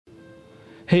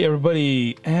Hey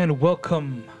everybody, and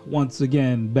welcome once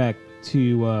again back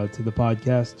to the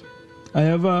podcast. I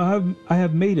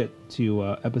have made it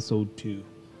to episode 2.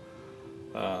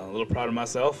 A little proud of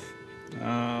myself.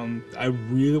 I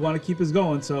really want to keep this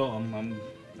going, so I'm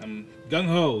gung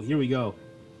ho. Here we go.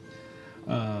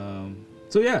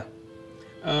 So yeah,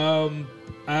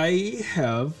 I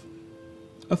have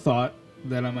a thought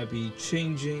that I might be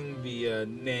changing the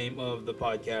name of the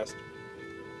podcast.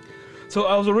 So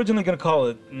I was originally going to call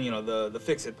it, the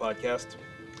Fix It podcast.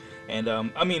 And,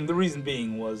 the reason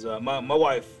being was my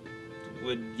wife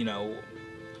would,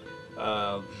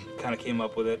 kind of came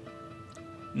up with it.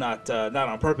 Not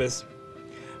on purpose.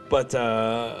 But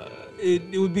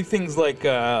it would be things like,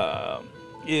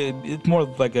 it's more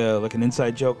like an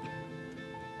inside joke.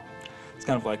 It's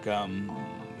kind of like,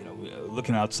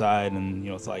 looking outside and,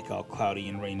 it's like all cloudy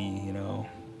and rainy,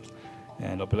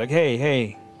 And I'll be like,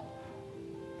 hey,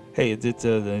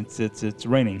 it's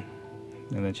raining,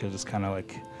 and then she'll just kind of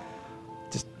like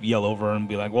just yell over and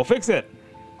be like, well, fix it.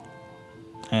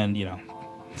 And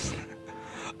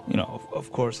of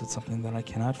course it's something that I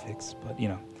cannot fix, but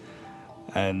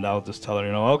and I'll just tell her,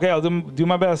 okay, I'll do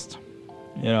my best,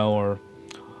 or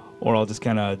I'll just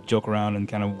kind of joke around and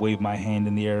kind of wave my hand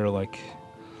in the air like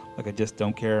I just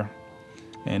don't care.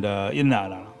 And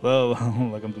no,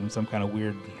 like I'm doing some kind of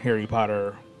weird Harry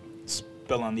Potter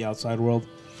spell on the outside world.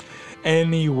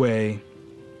 Anyway,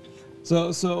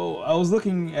 so I was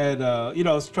looking at I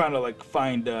was trying to like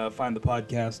find the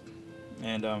podcast,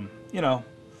 and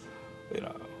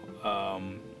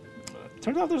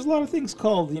turns out there's a lot of things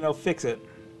called Fix It,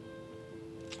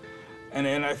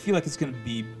 and I feel like it's gonna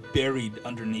be buried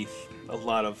underneath a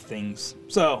lot of things.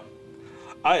 So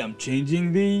I am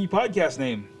changing the podcast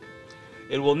name.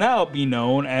 It will now be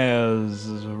known as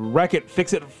Wreck It,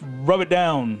 Fix It, Rub It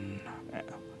Down.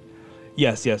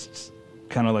 Yes,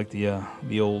 kind of like the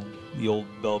old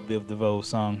Belle Biv DeVoe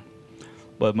song,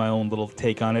 but my own little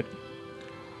take on it.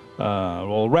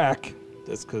 Well, Rack,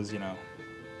 that's because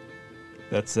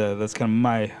that's kind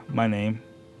of my name.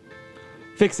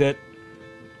 Fix It,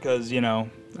 because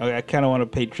I kind of want to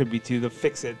pay tribute to the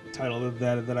Fix It title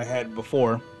that I had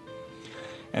before,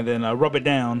 and then Rub It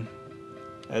Down,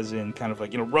 as in kind of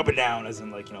like rub it down, as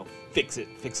in like fix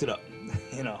it up,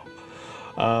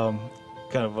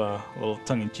 Kind of a little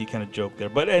tongue-in-cheek kind of joke there.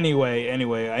 But anyway,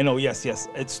 I know, yes,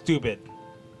 it's stupid.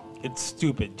 It's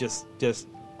stupid. Just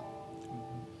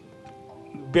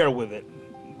bear with it.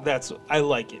 I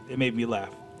like it. It made me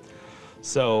laugh.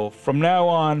 So from now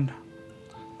on,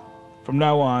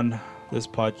 this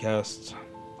podcast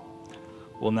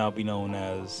will now be known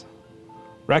as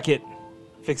Wreck It,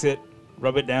 Fix It,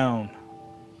 Rub It Down.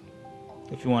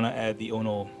 If you want to add the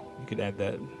Ono, you could add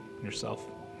that yourself.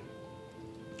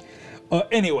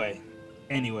 Anyway,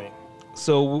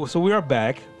 so we are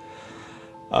back.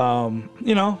 I'm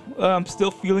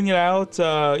still feeling it out.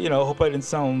 Hope I didn't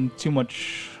sound too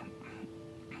much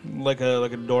like a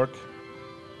dork.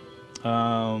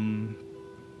 But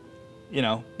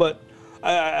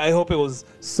I hope it was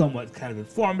somewhat kind of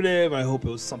informative. I hope it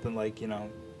was something like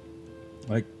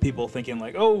like people thinking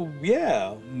like, oh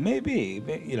yeah, maybe.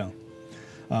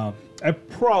 I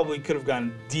probably could have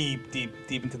gone deep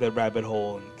into that rabbit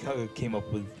hole and came up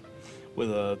with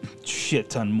a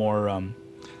shit ton more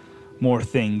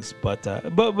things, but I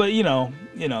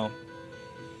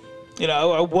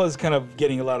was kind of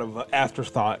getting a lot of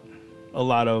afterthought, a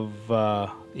lot of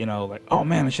like, oh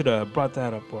man, I should have brought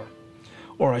that up,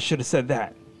 or I should have said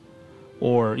that,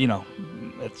 or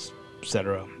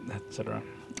etc.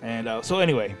 And so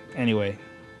anyway,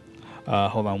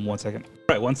 hold on one second.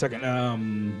 Right, 1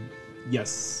 second.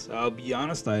 Yes, I'll be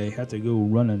honest, I had to go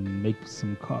run and make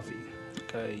some coffee,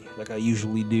 like I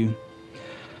usually do.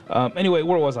 Anyway,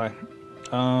 where was I? It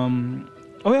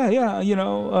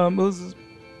was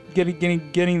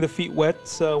getting the feet wet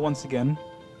once again.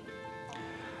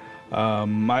 I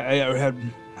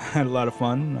had a lot of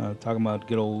fun talking about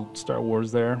good old Star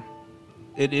Wars there.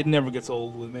 It never gets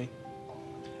old with me.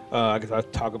 I guess I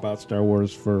talk about Star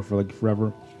Wars for like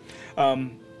forever.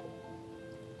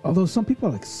 Although some people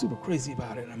are like super crazy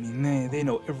about it. I mean, they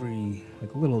know every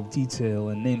like little detail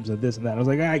and names of this and that. I was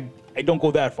like, I don't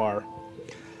go that far.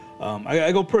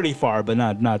 I go pretty far, but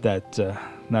not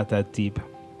that deep.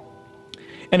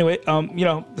 Anyway, I'm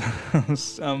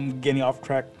getting off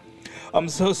track.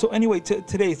 So anyway,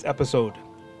 today's episode.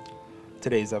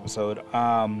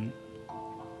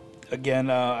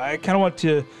 Again, I kind of want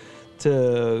to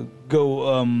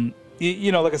go.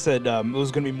 Like I said, it was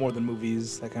going to be more than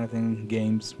movies, that kind of thing,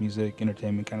 games, music,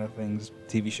 entertainment kind of things,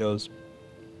 TV shows.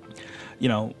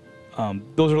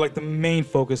 Those are like the main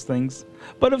focus things.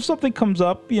 But if something comes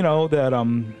up,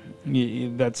 that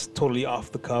that's totally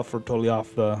off the cuff or totally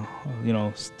off the,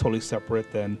 totally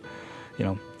separate, then,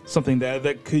 something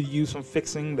that could use some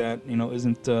fixing that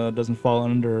isn't doesn't fall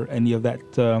under any of that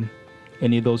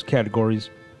any of those categories.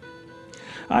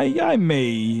 I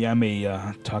may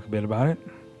talk a bit about it.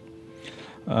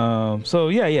 So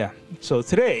yeah. So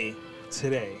today,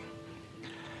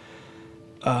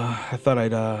 I thought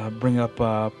I'd bring up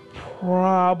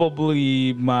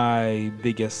probably my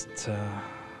biggest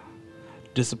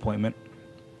disappointment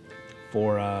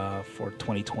for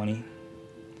 2020.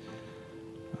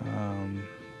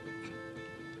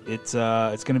 It's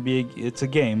gonna be it's a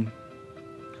game.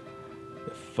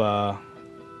 If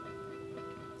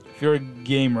you're a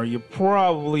gamer, you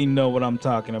probably know what I'm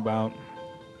talking about.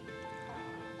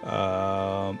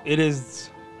 It is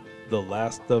The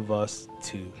Last of Us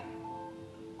 2.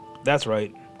 That's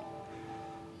right.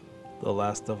 The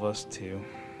Last of Us 2.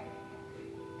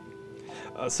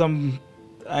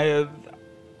 I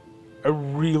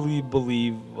really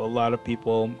believe a lot of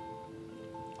people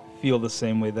feel the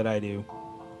same way that I do.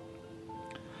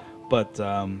 But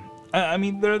I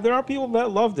mean, there are people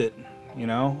that loved it,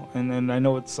 and then I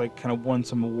know it's like kind of won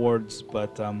some awards,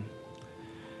 but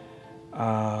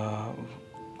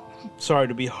sorry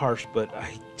to be harsh, but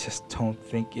I just don't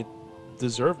think it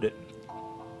deserved it.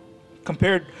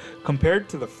 Compared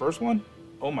to the first one,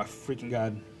 oh my freaking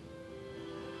god.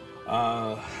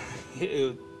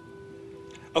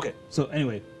 Okay, so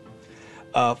anyway,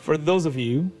 for those of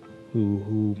you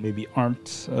who maybe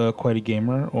aren't quite a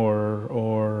gamer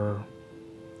or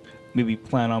maybe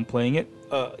plan on playing it,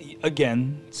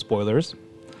 again, spoilers.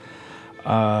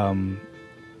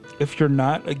 If you're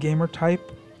not a gamer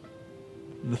type,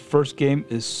 the first game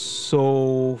is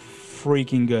so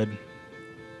freaking good.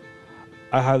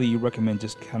 I highly recommend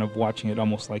just kind of watching it,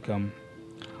 almost like a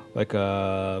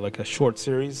short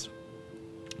series,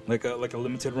 like a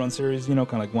limited run series, kind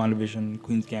of like WandaVision,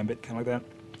 Queen's Gambit, kind of like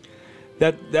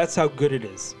that. That's how good it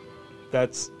is.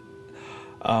 That's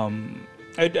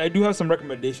I do have some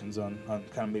recommendations on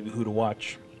kind of maybe who to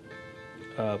watch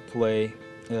play.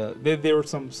 There were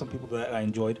some people that I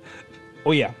enjoyed.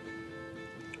 Oh yeah.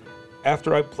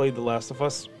 After I played The Last of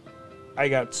Us, I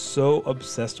got so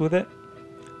obsessed with it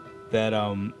that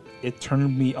it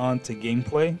turned me on to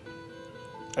gameplay.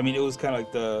 I mean, it was kind of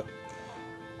like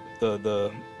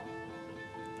the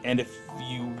and if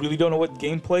you really don't know what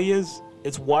gameplay is,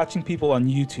 it's watching people on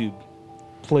YouTube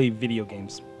play video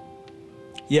games.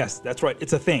 Yes, that's right.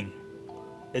 It's a thing.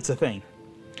 It's a thing.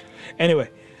 Anyway,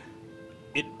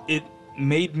 it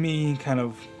made me kind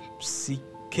of see.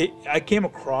 I came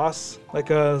across like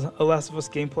a Last of Us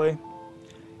gameplay,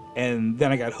 and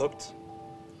then I got hooked,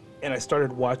 and I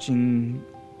started watching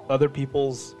other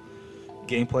people's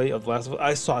gameplay of Last of Us.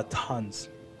 I saw tons.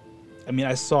 I mean,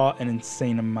 I saw an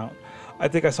insane amount. I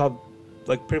think I saw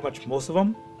like pretty much most of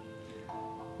them.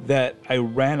 That I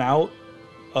ran out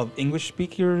of English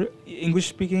speaking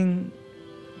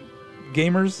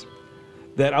gamers,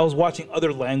 that I was watching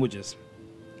other languages,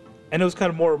 and it was kind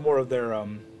of more of their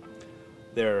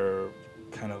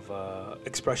kind of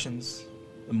expressions,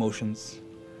 emotions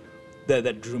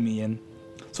that drew me in.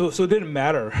 So it didn't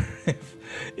matter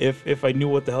if I knew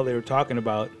what the hell they were talking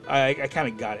about. I kind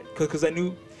of got it because I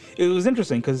knew it was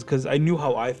interesting because I knew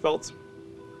how I felt.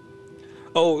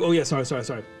 Oh yeah, sorry.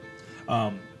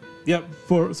 Yeah,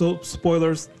 so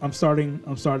spoilers. I'm starting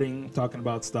talking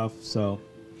about stuff. So,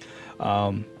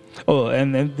 and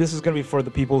this is gonna be for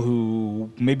the people who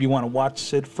maybe want to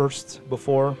watch it first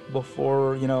before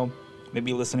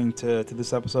maybe listening to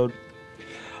this episode.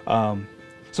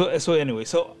 So anyway,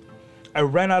 so I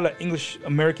ran out of English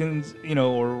Americans,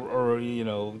 or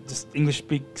just English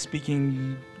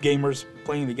speaking gamers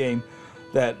playing the game.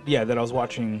 That I was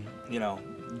watching,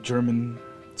 German,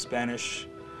 Spanish,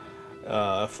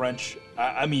 French.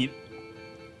 I mean,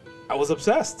 I was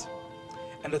obsessed.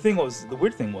 And the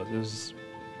weird thing was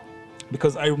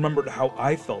because I remembered how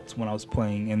I felt when I was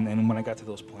playing and when I got to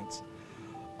those points,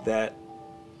 that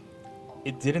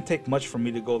it didn't take much for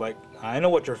me to go like, I know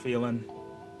what you're feeling.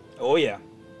 Oh yeah,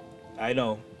 I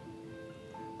know.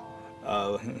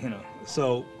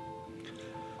 So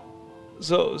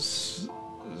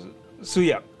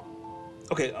yeah.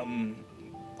 Okay.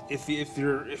 If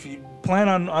you plan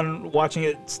on watching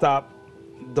it, stop.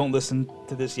 Don't listen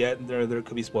to this yet. There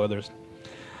could be spoilers.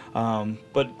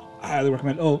 But I highly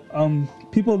recommend.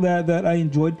 People that I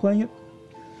enjoyed playing it.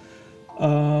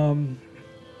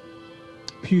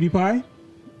 PewDiePie.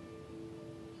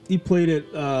 He played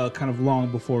it kind of long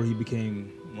before he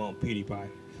became PewDiePie.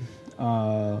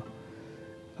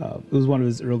 It was one of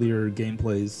his earlier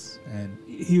gameplays, and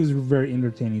he was very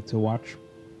entertaining to watch.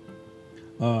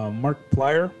 Mark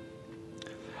Plyer,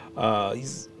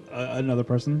 he's another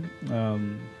person.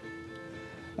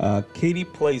 Katie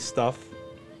plays stuff.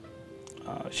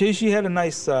 She had a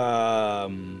nice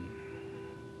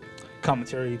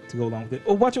commentary to go along with it.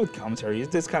 Oh, watch it with commentary.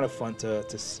 It's kind of fun to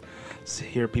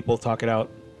hear people talk it out.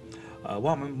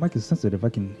 Wow, my mic is sensitive. I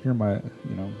can hear my,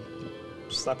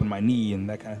 slapping my knee and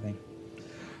that kind of thing.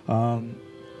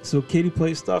 So Katie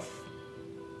plays stuff.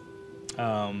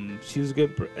 She was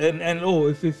good, and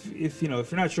if you're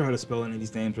not sure how to spell any of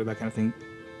these names or that kind of thing,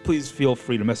 please feel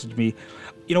free to message me.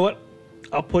 You know what?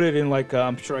 I'll put it in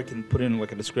I'm sure I can put in a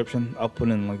description. I'll put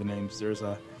in the names. There's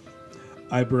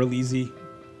Iberlizzi,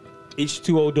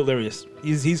 H2O Delirious.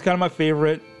 He's kind of my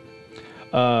favorite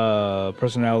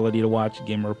personality to watch,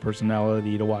 gamer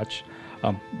personality to watch.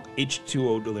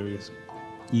 H2O Delirious.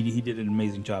 He did an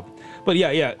amazing job. But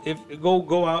yeah. If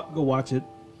go out, go watch it,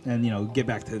 and get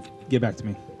back to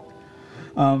me.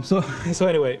 So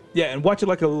anyway, yeah, and watch it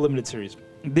like a limited series.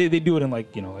 They do it in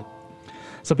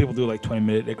some people do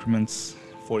 20-minute increments,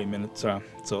 40 minutes.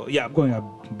 So yeah, I'm going a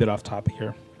bit off topic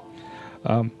here.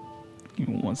 Give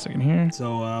me 1 second here.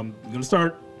 So I'm gonna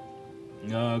start.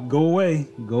 Go away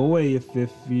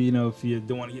if you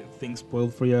don't want to get things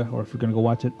spoiled for you, or if you're gonna go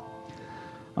watch it.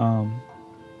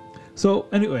 So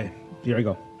anyway, here I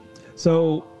go.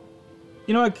 So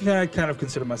I kind of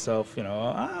consider myself,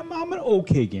 I'm an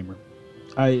okay gamer.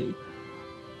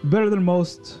 Better than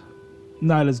most,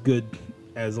 not as good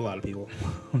as a lot of people.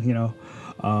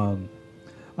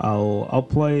 I'll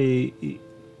play.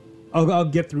 I'll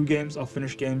get through games. I'll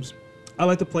finish games. I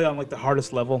like to play on the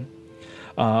hardest level.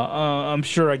 I'm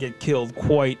sure I get killed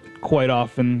quite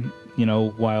often.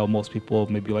 While most people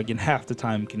maybe in half the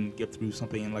time can get through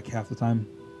something in half the time.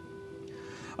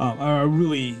 I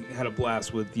really had a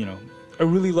blast with I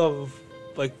really love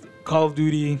Call of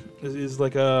Duty is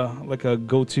like a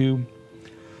go-to.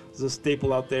 It's a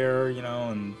staple out there,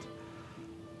 and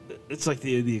it's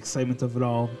the excitement of it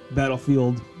all.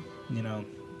 Battlefield,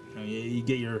 you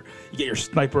get your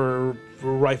sniper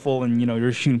rifle, and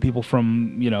you're shooting people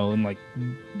from in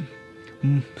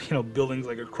buildings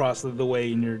across the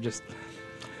way, and you're just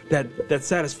that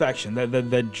satisfaction,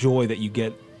 that joy that you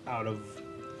get out of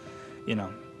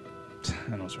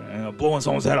blowing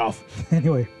someone's head off.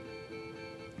 Anyway,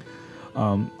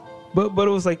 but it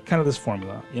was kind of this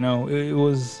formula, it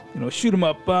was shoot 'em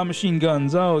up, machine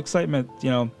guns, excitement,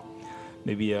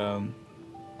 maybe a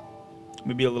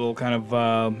little kind of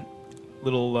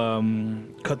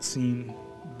cutscene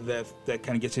that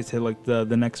kind of gets you to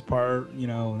the next part,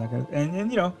 and that kind of,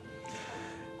 and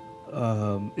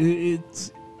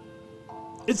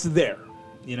it's there,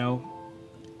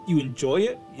 you enjoy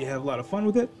it, you have a lot of fun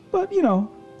with it, but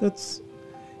that's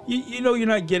you're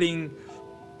not getting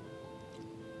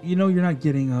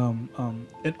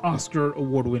an Oscar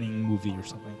award-winning movie or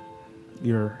something.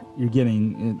 You're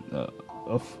getting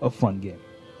a fun game.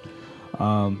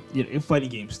 Fighting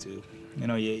games too.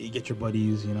 You get your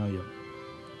buddies.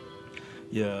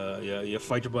 You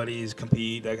fight your buddies,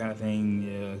 compete, that kind of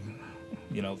thing.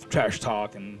 Trash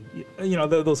talk and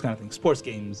those kind of things. Sports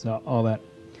games, all that.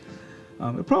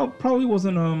 It probably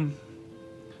wasn't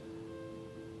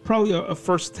probably a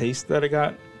first taste that I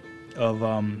got of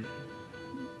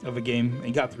a game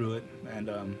and got through it, and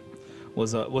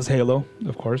was Halo,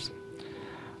 of course.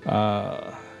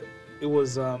 It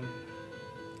was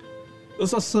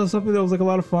also something that was a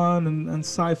lot of fun and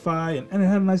sci-fi, and it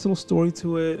had a nice little story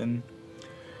to it, and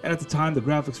at the time the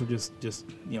graphics were just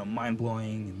mind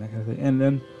blowing and that kind of thing,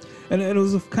 and it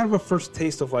was kind of a first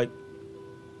taste of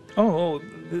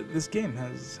this game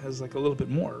has a little bit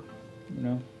more,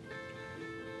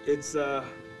 It's reaching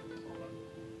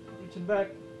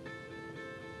back,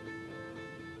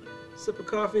 sip of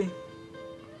coffee.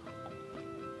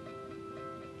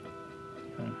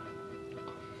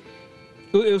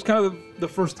 It was kind of the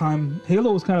first time.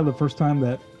 Halo was kind of the first time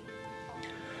that.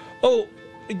 Oh,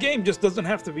 a game just doesn't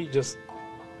have to be just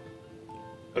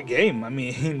a game. I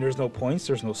mean, there's no points,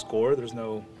 there's no score, there's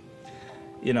no.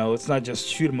 It's not just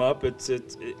shoot 'em up. It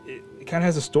kind of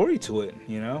has a story to it,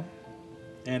 and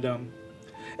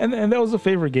that was a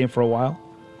favorite game for a while.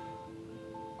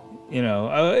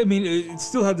 I mean, it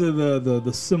still had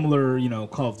the similar,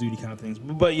 Call of Duty kind of things,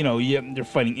 but they're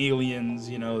fighting aliens.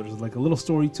 There's a little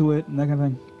story to it and that kind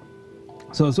of thing.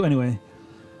 So anyway,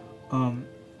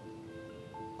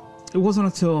 it wasn't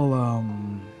until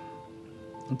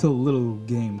a little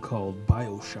game called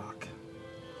BioShock.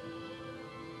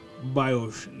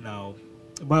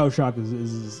 BioShock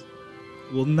is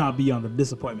will not be on the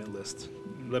disappointment list.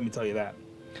 Let me tell you that.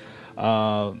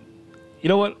 You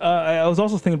know what? I was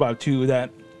also thinking about too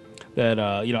that you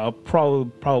know, I'll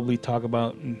probably talk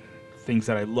about things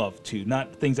that I love too,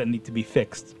 not things that need to be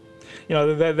fixed. You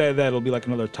know, that'll be like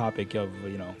another topic of,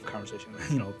 you know, conversation.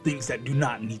 You know, things that do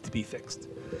not need to be fixed.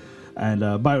 And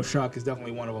BioShock is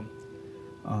definitely one of them.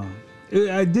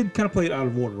 I did kind of play it out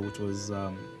of order, which was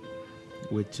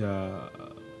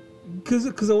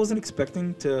because I wasn't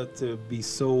expecting to be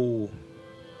so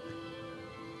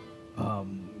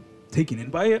taken in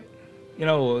by it. You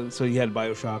know, so you had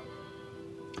BioShock.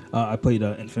 I played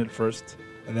Infinite first,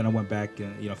 and then I went back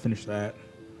and, you know, finished that.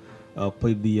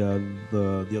 Played the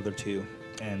other two,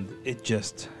 and it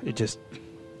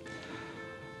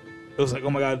was like, oh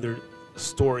my god, their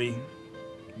story,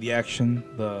 the action,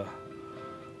 the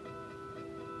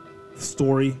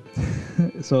story.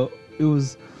 So it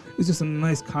was just a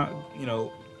nice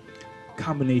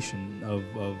combination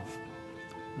of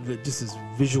just this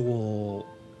visual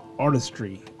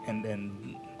artistry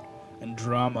and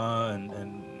drama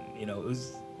and you know, it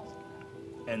was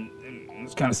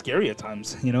kind of scary at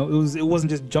times. You know, it wasn't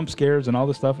just jump scares and all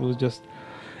this stuff. It just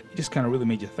kind of really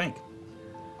made you think.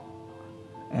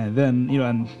 And then, you know,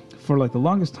 and for like the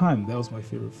longest time, that was my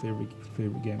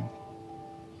favorite game.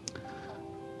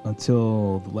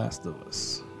 Until The Last of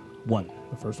Us 1,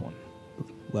 the first one,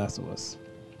 The Last of Us.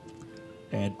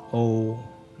 And oh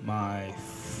my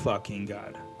fucking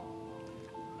god.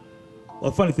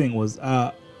 Well, the funny thing was,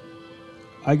 I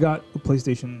got the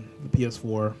PlayStation, the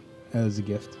PS4 as a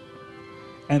gift,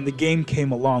 and the game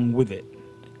came along with it.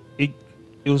 It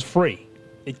was free.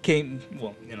 It came,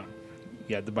 well, you know,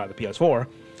 you had to buy the PS4,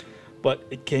 but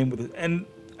it came with it, and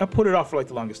I put it off for like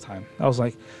the longest time. I was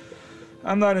like,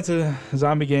 I'm not into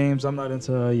zombie games. I'm not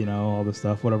into, you know, all this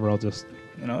stuff. Whatever. I'll just,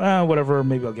 you know, whatever.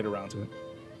 Maybe I'll get around to it.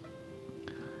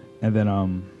 And then,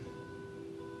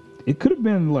 it could have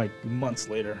been like months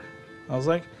later. I was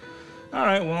like, all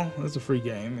right, well, it's a free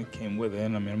game. It came with it. I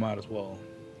mean, I might as well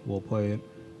play it.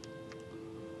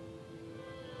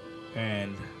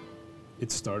 And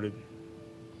it started.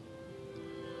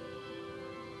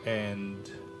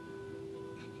 And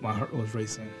my heart was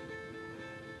racing.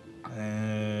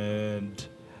 And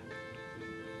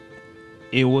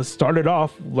it was started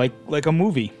off like a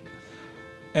movie.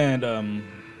 And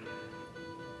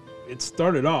it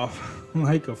started off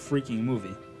like a freaking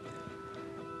movie.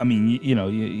 I mean, you know,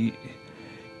 you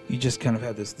just kind of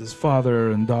had this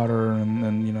father and daughter,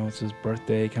 and you know, it's his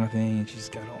birthday kind of thing, and she's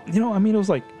got all, you know, I mean, it was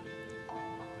like,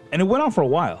 and it went on for a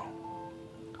while.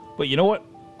 But you know what?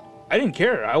 I didn't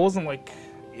care. I wasn't like,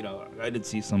 you know, I did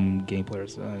see some game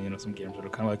players, you know, some gamers that are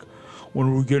kind of like, when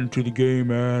are we getting to the game,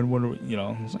 man? When are we, you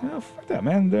know? I was like, oh, fuck that,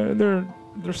 man. They're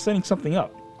setting something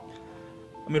up.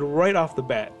 I mean, right off the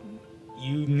bat,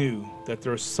 you knew that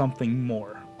there was something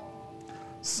more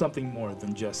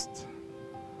than just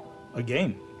a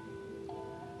game.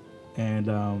 And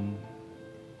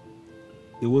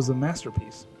it was a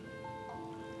masterpiece.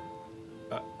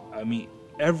 I mean,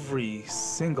 every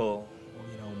single,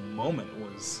 you know, moment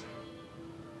was,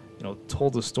 you know,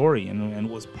 told a story and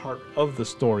was part of the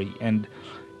story, and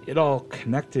it all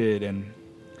connected, and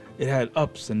it had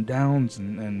ups and downs,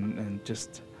 and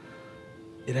just,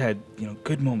 it had, you know,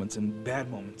 good moments and bad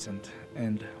moments,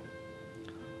 and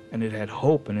it had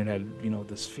hope, and it had, you know,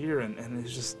 this fear, and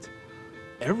it's just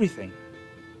everything.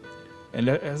 And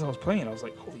as I was playing, I was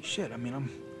like, holy shit, I mean,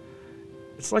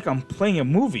 it's like I'm playing a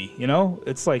movie, you know?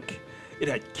 It's like, it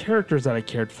had characters that I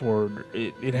cared for.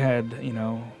 It had, you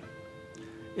know,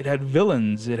 it had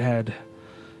villains. It had,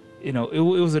 you know, it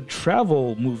was a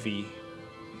travel movie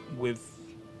with,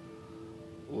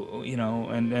 you know,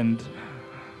 and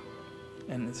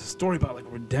it's a story about like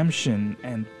redemption,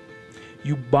 and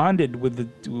you bonded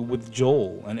with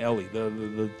Joel and Ellie,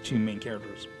 the two main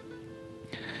characters.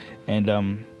 And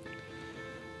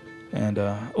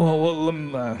well, let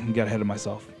me get ahead of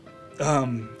myself.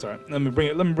 Sorry, let me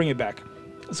bring it back.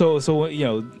 So you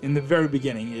know, in the very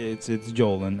beginning, it's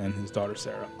Joel and his daughter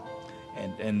Sarah,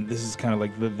 and this is kind of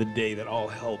like the day that all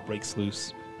hell breaks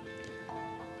loose,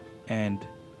 and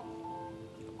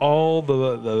all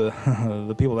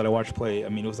the people that I watched play. I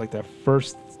mean, it was like that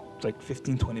first like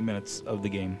 15-20 minutes of the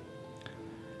game,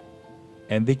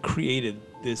 and they created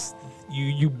this.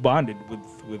 You bonded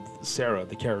with Sarah,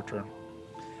 the character,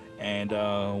 and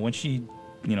when she,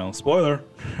 you know, spoiler,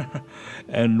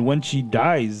 and when she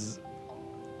dies,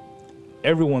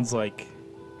 everyone's like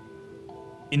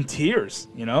in tears,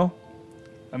 you know.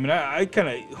 I mean, I kind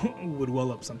of would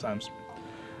well up sometimes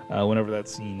whenever that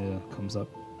scene comes up.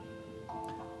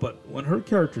 But when her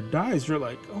character dies, you're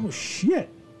like, oh shit,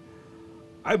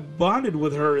 I bonded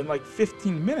with her in like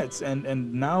 15 minutes,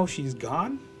 and now she's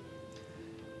gone.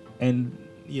 and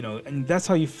and that's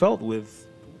how you felt with,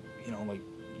 like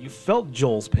you felt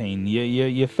Joel's pain.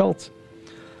 You felt,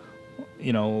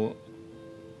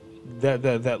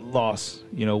 that loss.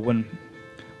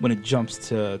 When it jumps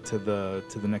to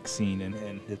the next scene,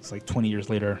 and it's like 20 years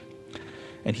later,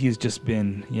 and he's just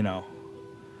been,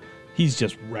 he's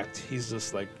just wrecked. He's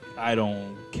just like, I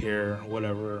don't care,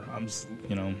 whatever. I'm just,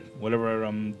 whatever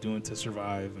I'm doing to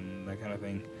survive and that kind of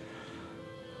thing.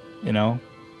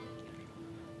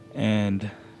 And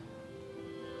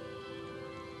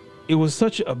it was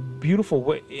such a beautiful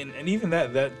way, and even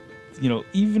that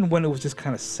even when it was just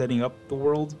kind of setting up the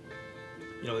world,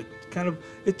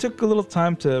 it took a little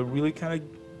time to really kind of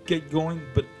get going,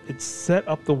 but it set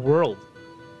up the world,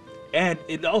 and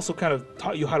it also kind of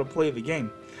taught you how to play the game.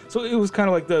 So it was kind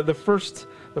of like the first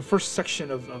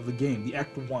section of the game. The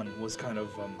Act 1 was kind of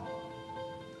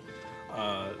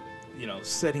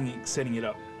setting it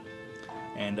up,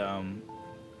 and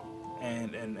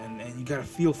you got to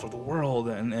feel for the world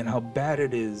and how bad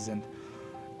it is, and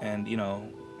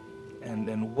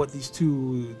what these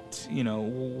two,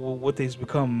 what they've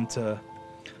become to,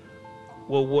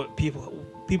 well, what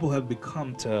people have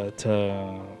become to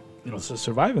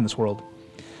survive in this world.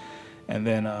 And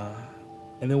then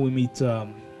we meet,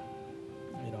 and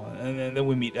then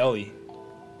we meet Ellie.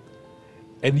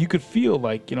 And you could feel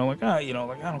like, like I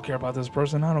don't care about this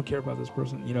person. I don't care about this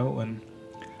person,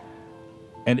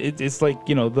 and it's like,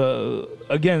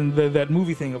 that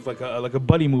movie thing of like a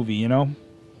buddy movie, I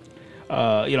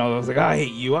was like, I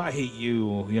hate you,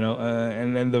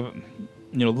 and then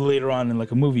later on in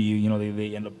like a movie,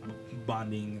 they end up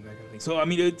bonding and that kind of thing. So I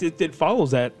mean, it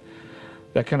follows that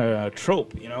kind of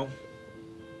trope,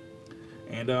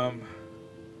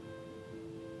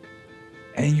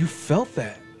 and you felt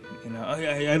that,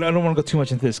 I don't want to go too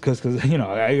much into this because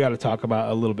I got to talk about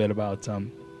a little bit about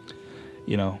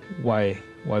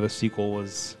why the sequel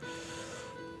was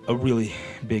a really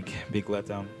big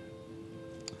letdown.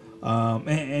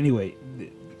 Anyway,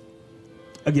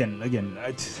 again,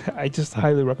 I just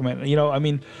highly recommend. I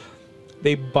mean,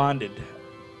 they bonded,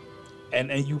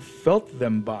 and you felt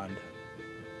them bond,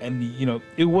 and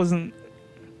it wasn't.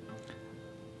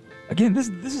 Again, this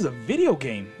is a video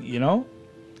game,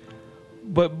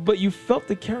 but you felt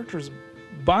the characters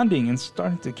bonding and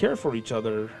starting to care for each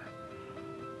other,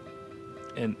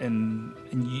 and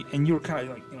you were kind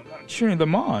of like cheering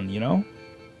them on,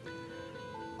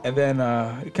 And then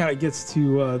it kind of gets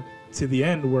to the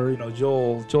end where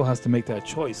Joel has to make that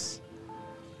choice,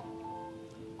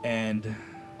 and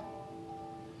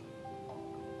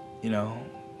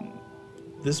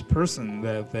this person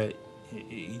that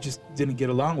he just didn't get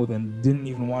along with and didn't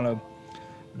even want to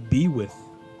be with,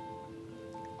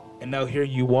 and now here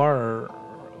you are,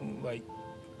 like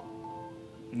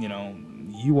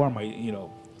you are my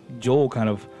Joel kind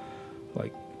of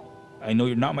like, I know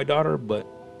you're not my daughter, but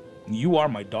you are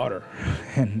my daughter,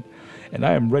 and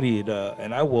I am ready to,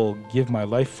 and I will give my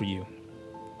life for you.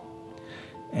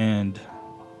 And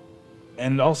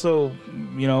also,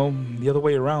 the other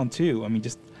way around too. I mean,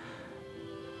 just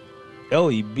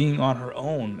Ellie being on her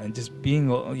own and just being,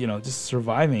 just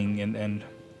surviving and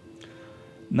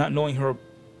not knowing who her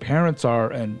parents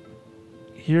are, and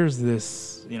here's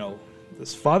this,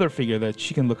 this father figure that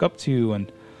she can look up to,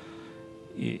 and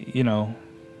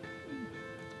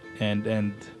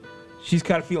and she's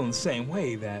kind of feeling the same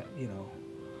way that,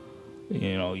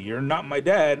 you're not my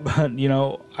dad, but,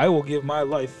 I will give my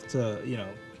life to,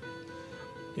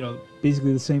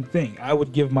 basically the same thing. I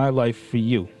would give my life for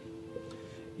you,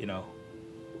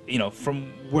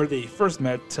 from where they first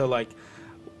met to like,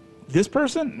 this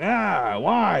person?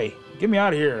 Why? Get me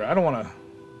out of here. I don't want to,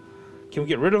 can we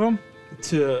get rid of him?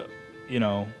 To,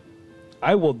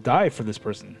 I will die for this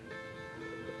person.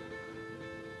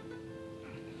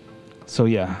 So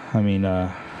yeah, I mean,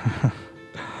 I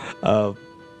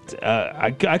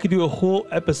could do a whole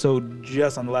episode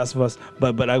just on The Last of Us,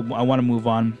 but I want to move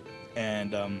on,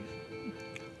 and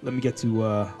let me get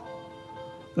to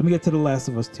The Last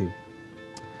of Us 2,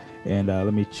 and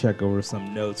let me check over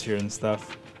some notes here and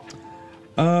stuff.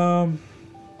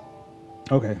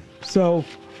 Okay, so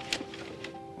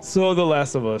The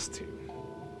Last of Us 2.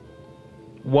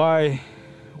 Why?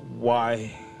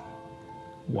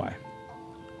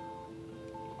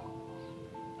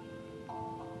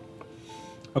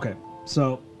 Okay,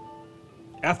 so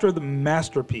after the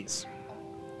masterpiece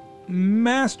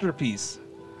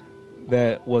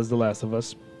that was The Last of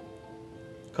Us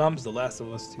comes The Last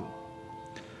of Us 2.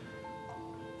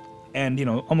 And,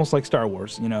 almost like Star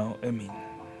Wars, I mean,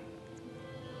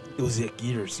 it was like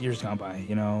years gone by,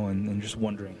 and just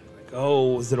wondering, like,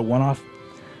 oh, is it a one-off?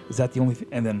 Is that the only thing?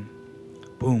 And then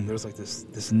boom, there's like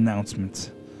this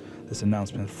announcement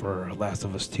for Last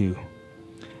of Us 2.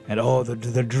 And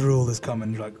the drool is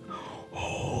coming. You're like,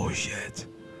 oh shit,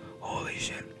 holy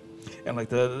shit. And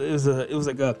like it was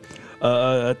like a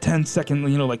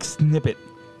 10-second, like snippet.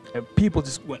 And people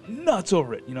just went nuts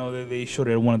over it. They showed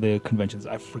it at one of the conventions.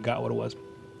 I forgot what it was.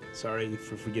 Sorry,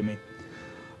 forgive me.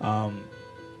 I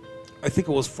think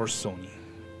it was for Sony.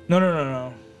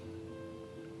 No.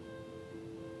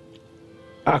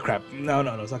 Ah, crap. No,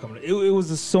 it's not coming. It was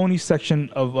the Sony section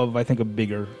of I think, a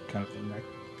bigger kind of thing.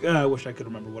 I wish I could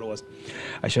remember what it was.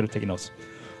 I should have taken notes.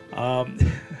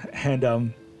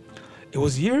 And it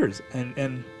was years.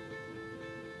 And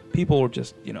people were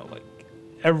just, like,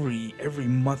 every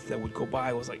month that would go by,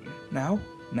 I was like, now?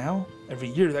 Every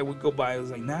year that would go by, I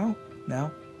was like, now?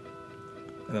 And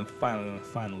then finally,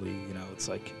 it's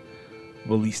like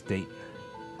release date.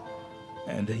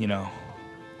 And,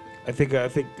 I think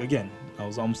again, I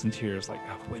was almost in tears. Like,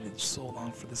 I've waited so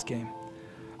long for this game.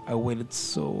 I waited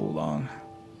so long.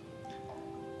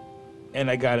 And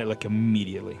I got it like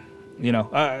immediately.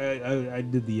 I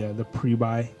did the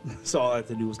pre-buy. So all I had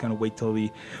to do was kind of wait till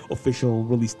the official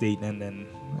release date, and then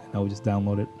I would just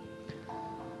download it.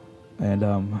 And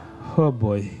oh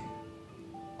boy.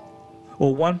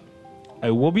 Well, one,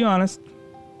 I will be honest,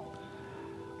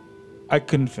 I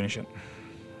couldn't finish it.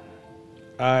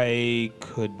 I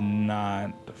could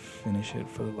not finish it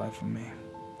for the life of me.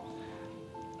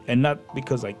 And not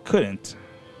because I couldn't.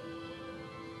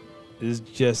 It's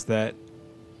just that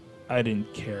I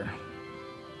didn't care.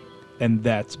 And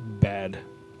that's bad.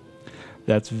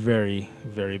 That's very,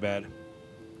 very bad.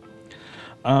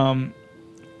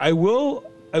 I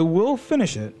will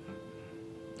finish it.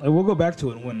 I will go back to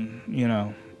it when,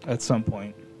 at some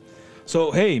point.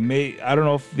 So, hey, I don't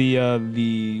know if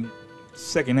the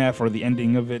second half or the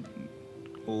ending of it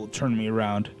will turn me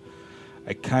around.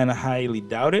 I kind of highly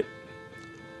doubt it.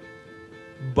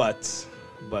 But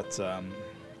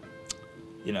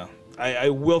I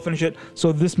will finish it.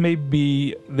 So this may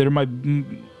be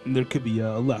there could be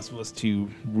a Last of Us to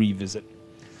revisit.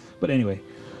 But anyway,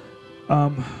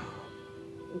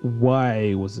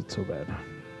 why was it so bad?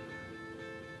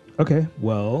 Okay,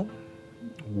 well,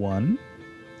 one,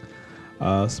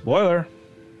 spoiler.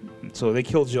 So they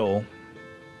kill Joel,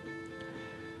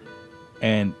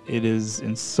 and it is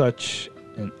in such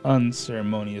an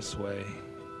unceremonious way.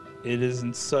 It is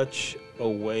in such a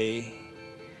way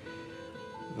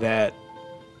that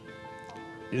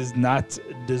is not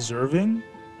deserving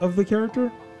of the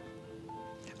character.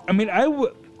 I mean,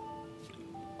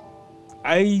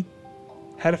 I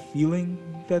had a feeling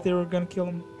that they were gonna kill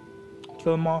him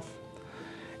off,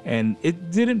 and it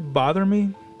didn't bother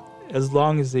me as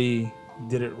long as they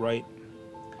did it right.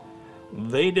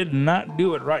 They did not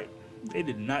do it right. They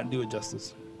did not do it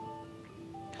justice.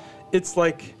 It's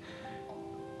like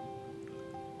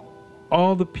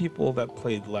all the people that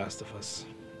played Last of Us,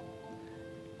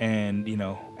 and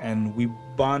and we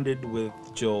bonded with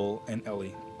Joel and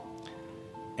Ellie,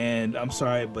 and I'm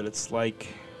sorry, but it's like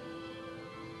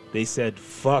they said,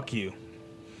 fuck you,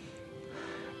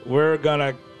 we're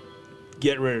gonna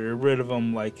get rid of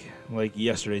them like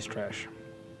yesterday's trash.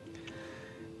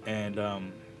 And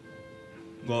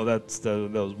well, that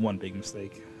was one big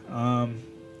mistake.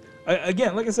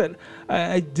 Again, like I said,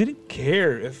 I didn't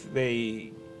care if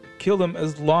they killed him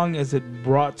as long as it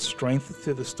brought strength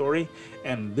to the story,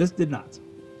 and this did not.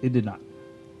 It did not.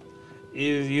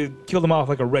 You killed him off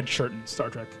like a red shirt in Star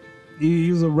Trek.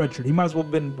 He was a red shirt. He might as well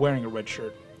have been wearing a red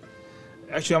shirt.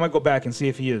 Actually, I might go back and see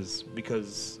if he is,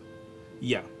 because,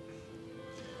 yeah.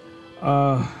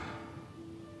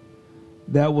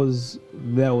 That was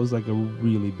like a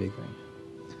really big thing.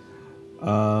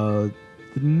 The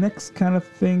next kind of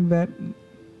thing that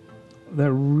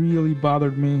really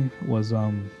bothered me was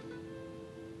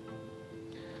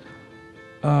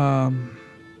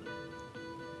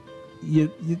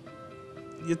you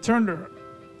turned her.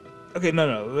 Okay,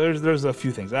 no. There's a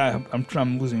few things.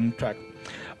 I'm losing track.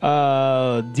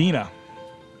 Dina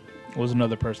was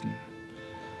another person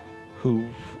who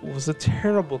was a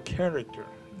terrible character.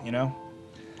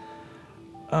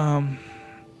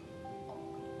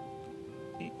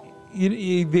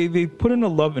 They put in a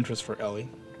love interest for Ellie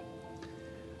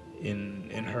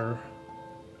in her,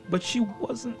 but she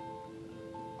wasn't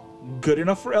good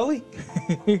enough for Ellie.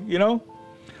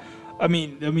 I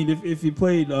mean, if you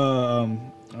played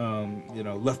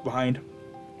Left Behind,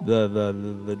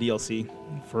 the DLC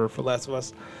for Last of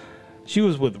Us, she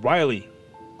was with Riley,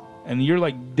 and you're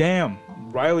like, damn,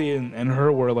 Riley and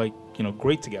her were like,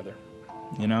 great together.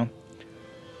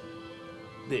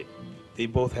 They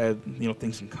both had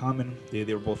things in common. They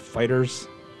were both fighters.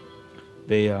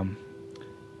 They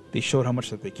they showed how much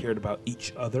that they cared about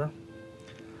each other.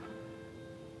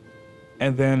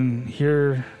 And then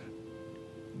here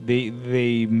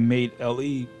they made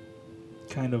Ellie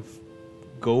kind of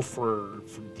go for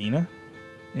Dina,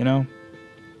 you know,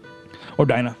 or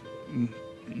Dinah,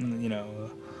 you know,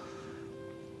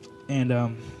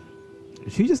 and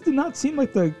she just did not seem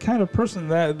like the kind of person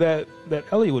that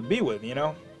Ellie would be with, you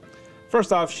know.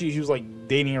 First off, she was like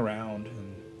dating around,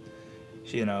 and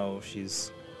she, you know, she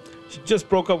just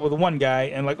broke up with one guy,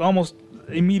 and like almost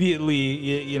immediately,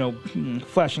 you know,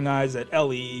 flashing eyes at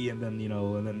Ellie, and then, you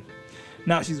know, and then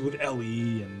now she's with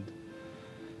Ellie,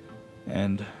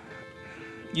 and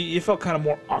you felt kind of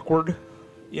more awkward,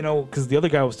 you know, because the other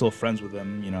guy was still friends with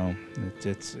them, you know.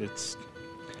 It's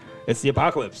the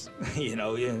apocalypse, you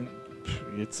know.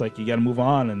 It's like you got to move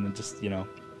on, and just, you know,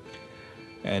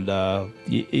 and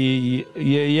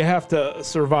you have to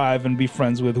survive and be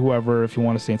friends with whoever if you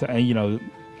want to stay in touch, and you know.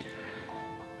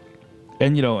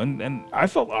 And, you know, and I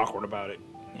felt awkward about it,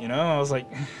 you know. I was like,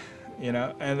 you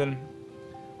know, and then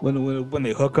when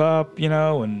they hook up, you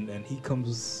know, and he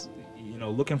comes, you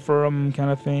know, looking for him kind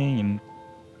of thing. And,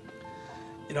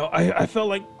 you know, I felt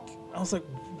like, I was like,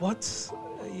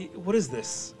 what is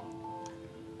this?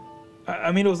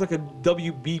 I mean, it was like a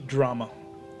WB drama,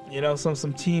 you know,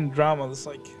 some teen drama. It's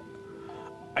like,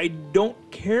 I don't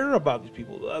care about these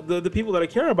people. The people that I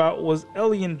care about was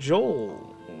Ellie and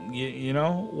Joel, you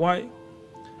know, why?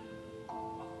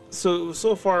 So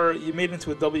far, you made it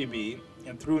into a WB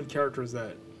and threw in characters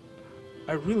that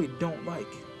I really don't like.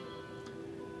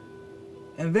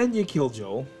 And then you kill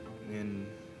Joel in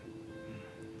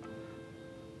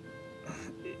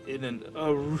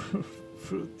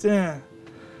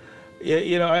yeah,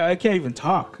 you know, I can't even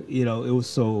talk. You know, it was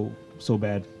so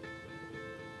bad.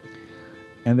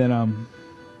 And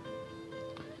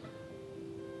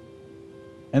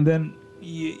then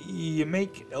you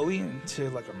make Ellie into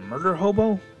like a murder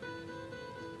hobo.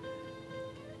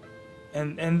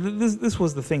 And this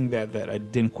was the thing that I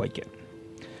didn't quite get,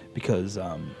 because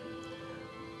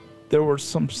there were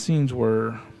some scenes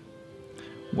where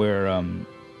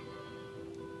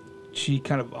she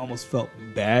kind of almost felt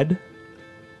bad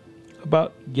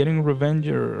about getting revenge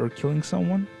or killing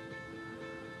someone.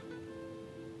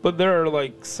 But there are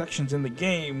like sections in the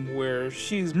game where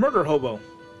she's murder hobo.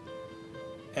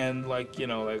 And like, you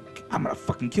know, like, I'm gonna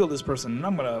fucking kill this person, and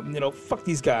I'm gonna, you know, fuck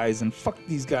these guys, and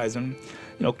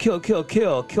you know,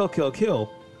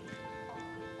 kill.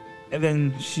 And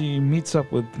then she meets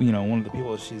up with, you know, one of the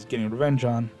people she's getting revenge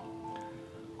on,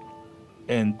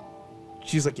 and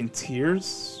she's like in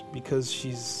tears because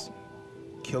she's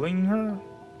killing her.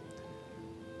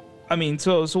 I mean,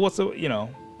 so what's the, you know,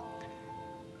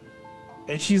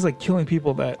 and she's like killing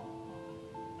people that,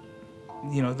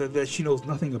 you know, that she knows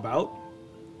nothing about.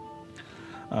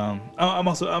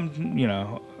 I'm you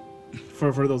know,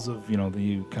 for those of, you know,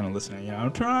 you kind of listening, you know,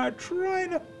 I'm trying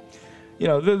to, you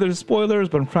know, there's spoilers,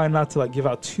 but I'm trying not to like give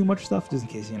out too much stuff, just in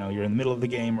case, you know, you're in the middle of the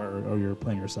game or you're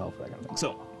playing yourself, that kind of thing.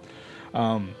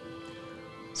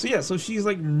 So yeah, so she's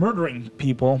like murdering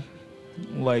people,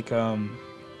 like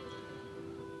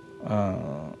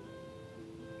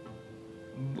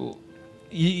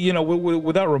you know,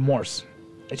 without remorse,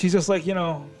 and she's just like, you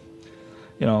know,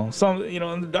 some, you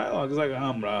know, in the dialogue is like,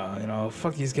 you know,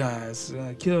 fuck these guys,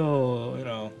 kill, you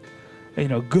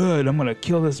know, good, I'm gonna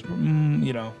kill this,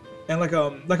 you know, and like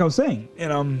I was saying,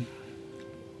 in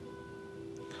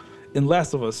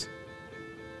Last of Us,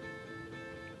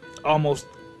 almost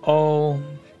all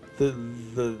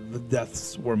the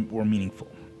deaths were meaningful.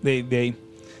 They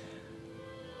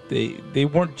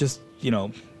weren't just, you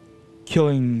know,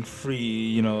 killing free,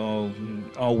 you know,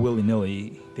 all willy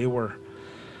nilly. They were,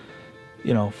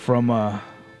 you know, from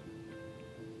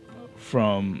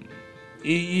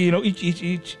you know,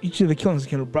 each of the killings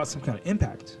kind of brought some kind of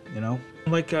impact, you know,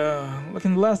 like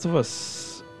in The Last of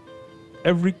Us,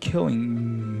 every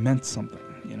killing meant something,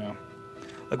 you know,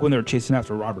 like when they were chasing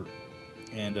after Robert,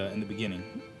 and in the beginning,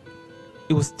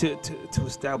 it was to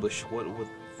establish what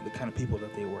the kind of people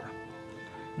that they were,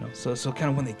 you know, so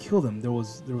kind of when they killed him, there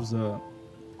was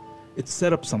it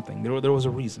set up something, there was a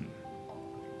reason.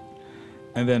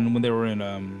 And then when they were in,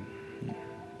 and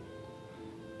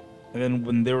then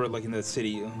when they were like in that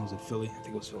city, was it Philly? I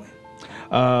think it was Philly.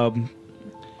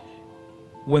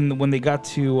 When they got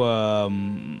to,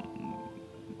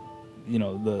 you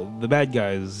know, the bad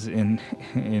guys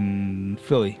in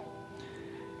Philly,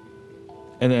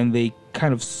 and then they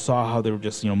kind of saw how they were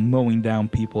just, you know, mowing down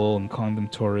people and calling them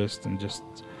tourists and just,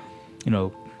 you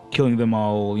know, killing them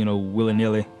all, you know, willy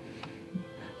nilly.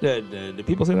 Do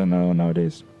people say that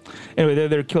nowadays? Anyway,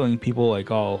 they're killing people like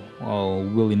all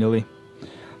willy nilly,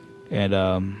 and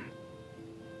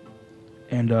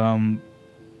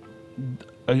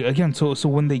again, so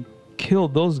when they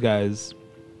killed those guys,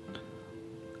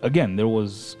 again, there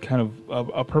was kind of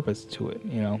a purpose to it,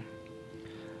 you know.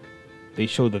 They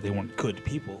showed that they weren't good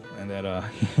people, and that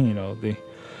you know, they,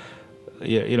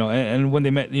 yeah, you know, and when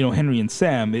they met, you know, Henry and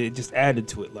Sam, it just added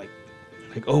to it, like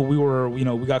oh, we were, you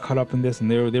know, we got caught up in this, and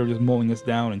they were just mowing us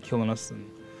down and killing us, and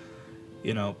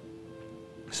you know,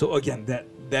 so again,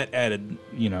 that added,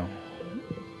 you know,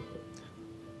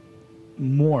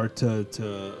 more to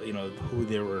you know, who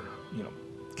they were, you know,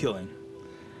 killing.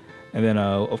 And then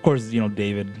of course, you know,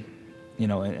 David, you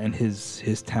know, and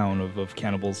his town of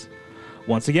cannibals.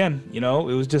 Once again, you know,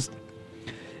 it was just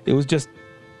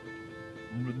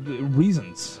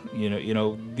reasons, you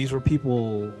know, these were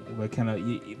people that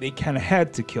they kind of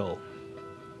had to kill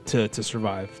to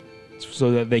survive, so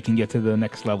that they can get to the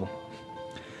next level.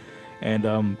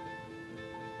 And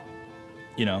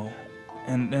you know,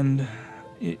 and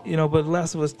you know, but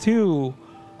Last of Us 2,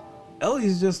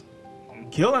 Ellie's just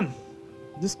killing,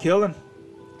 you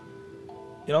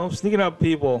know, sneaking up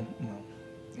people,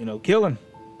 you know, killing.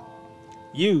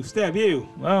 You, stab you.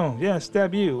 Oh, yeah,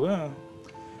 stab you. Oh.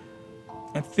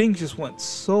 And things just went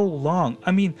so long.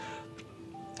 I mean,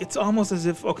 it's almost as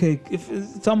if,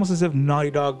 it's almost as if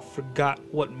Naughty Dog forgot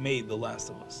what made The Last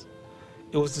of Us.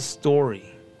 It was the story.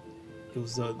 It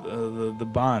was the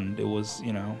bond. It was,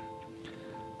 you know,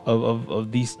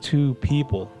 of these two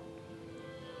people.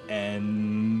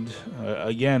 And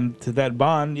again, to that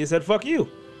bond, you said, fuck you.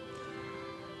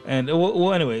 And,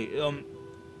 well anyway,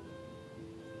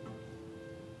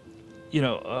 you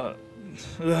know,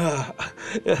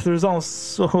 there's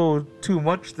almost so too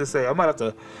much to say. I might have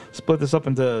to split this up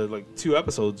into like 2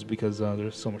 episodes because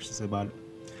there's so much to say about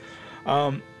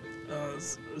it.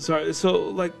 Sorry. So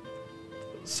like,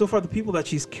 so far the people that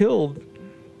she's killed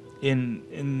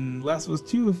in Last of Us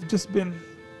 2 have just been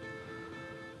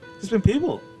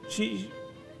people. She's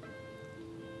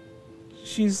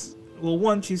well,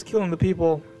 one, she's killing the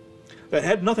people that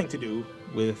had nothing to do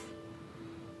with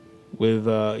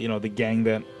you know, the gang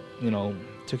that, you know,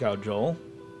 took out Joel.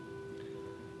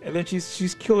 And then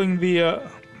she's killing the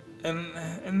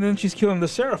and then she's killing the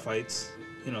Seraphites,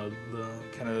 you know, the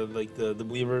kind of like the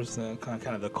believers, kind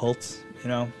of the cults, you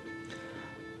know.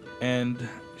 And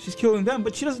she's killing them,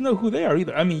 but she doesn't know who they are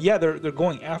either. I mean, yeah, they're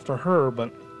going after her,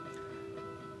 but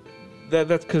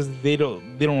that's because they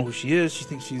don't know who she is. She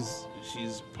thinks she's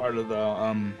part of the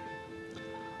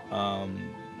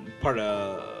part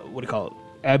of, what do you call it,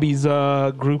 Abby's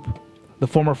group, the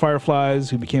former Fireflies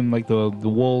who became like the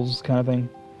wolves kind of thing,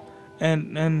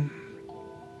 and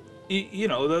you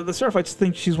know, the Seraphites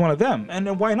think she's one of them,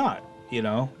 and why not? You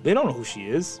know, they don't know who she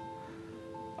is.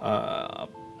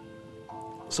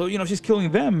 So, you know, she's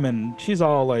killing them, and she's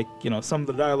all like, you know, some of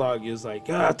the dialogue is like,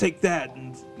 take that,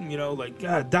 and, you know, like,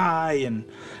 die, and,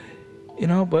 you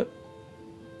know, but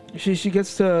she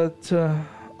gets to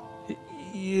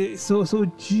so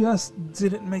it just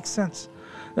didn't make sense.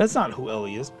 That's not who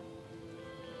Ellie is.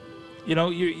 You know,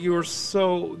 you were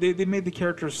so, they made the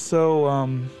character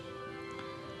so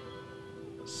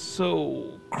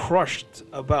so crushed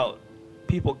about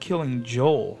people killing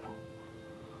Joel.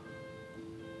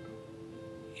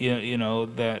 You know,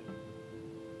 that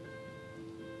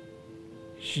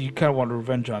she kind of wanted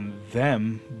revenge on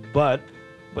them, but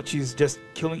she's just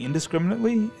killing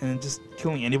indiscriminately and just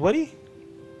killing anybody.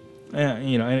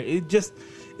 You know, and it just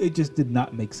did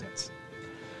not make sense.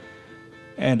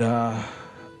 And and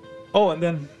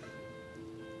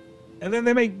then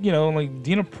they make, you know, like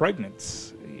Dina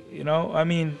pregnant. You know, I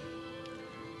mean,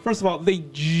 first of all, they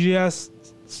just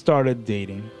started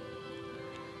dating.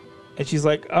 And she's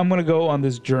like, I'm going to go on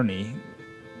this journey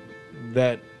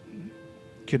that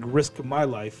could risk my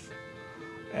life.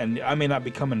 And I may not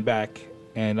be coming back.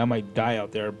 And I might die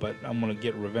out there, but I'm going to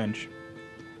get revenge.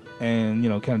 And, you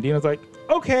know, kind of Dina's like,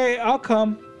 okay, I'll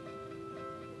come.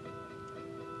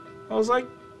 I was like,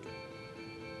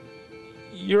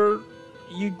 you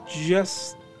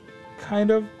just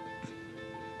kind of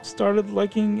started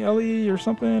liking Ellie or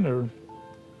something, or...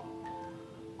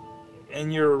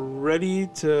 and you're ready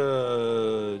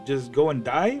to just go and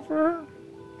die for her?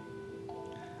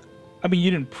 I mean,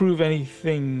 you didn't prove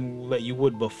anything that you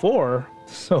would before,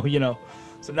 so, you know,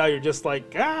 so now you're just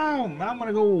like, I'm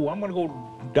gonna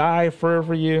go die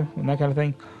for you, and that kind of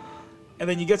thing. And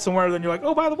then you get somewhere, then you're like,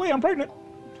 oh, by the way, I'm pregnant.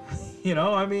 You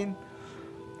know, I mean,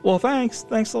 well,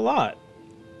 thanks a lot.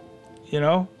 You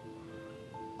know,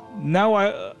 now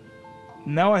I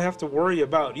have to worry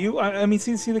about you. I mean,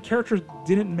 see, the characters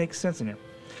didn't make sense in here.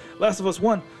 Last of Us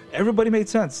 1, everybody made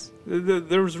sense.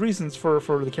 There was reasons for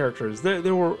the characters.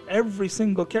 There were, every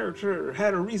single character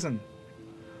had a reason.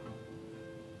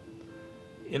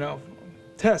 You know,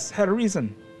 Tess had a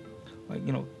reason. Like,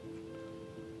 you know,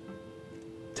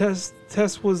 Tess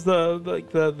was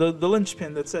the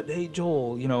linchpin that said, "Hey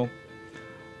Joel, you know,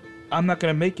 I'm not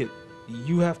gonna make it.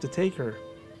 You have to take her."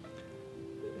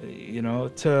 You know,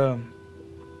 to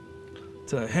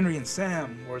Henry and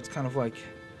Sam, where it's kind of like,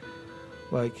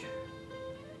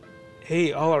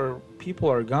 hey, all our people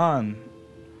are gone.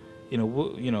 You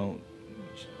know,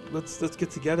 let's get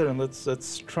together and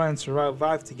let's try and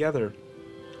survive together.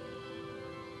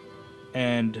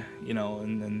 And you know,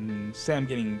 and Sam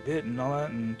getting bit and all that,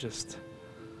 and just,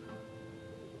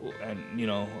 and you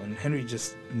know, and Henry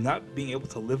just not being able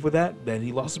to live with that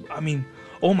he lost. I mean,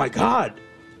 oh my God,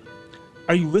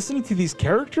 are you listening to these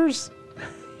characters?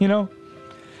 You know,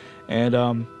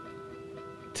 and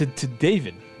to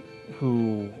David,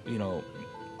 who, you know,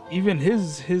 even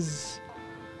his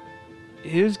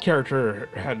character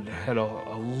had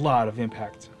a lot of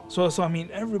impact. So I mean,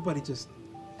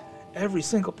 every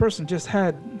single person just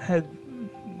had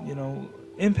you know,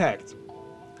 impact.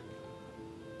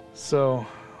 So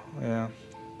yeah,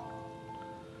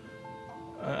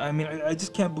 I mean, I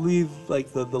just can't believe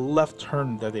like the left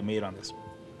turn that they made on this.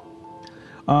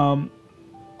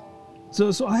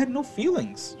 So I had no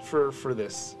feelings for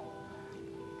this,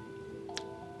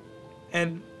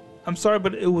 and I'm sorry,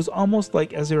 but it was almost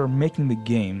like as they were making the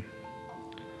game,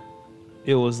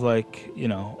 it was like, you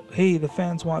know, hey, the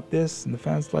fans want this and the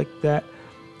fans like that,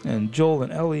 and Joel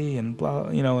and Ellie and blah,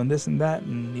 you know, and this and that,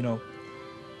 and you know,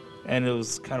 and it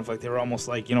was kind of like they were almost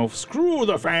like, you know, screw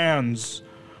the fans,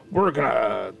 we're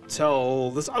gonna tell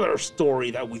this other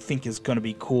story that we think is gonna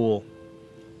be cool.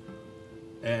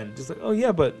 And just like, oh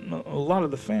yeah, but a lot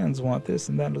of the fans want this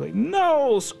and that. And like,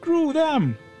 no, screw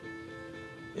them.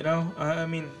 You know, I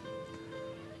mean,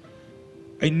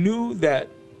 I knew that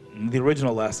the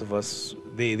original Last of Us,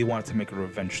 they wanted to make a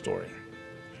revenge story.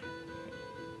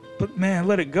 But man,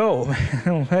 let it go.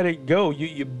 Let it go.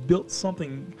 You built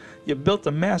something. You built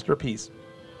a masterpiece.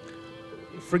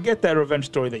 Forget that revenge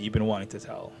story that you've been wanting to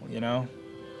tell, you know?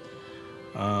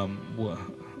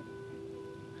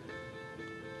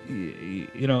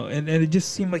 You know, and it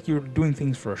just seemed like you were doing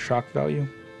things for a shock value.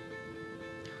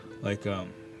 Like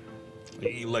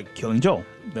killing Joel.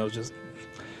 That was just,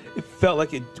 it felt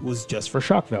like it was just for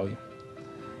shock value.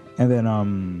 And then,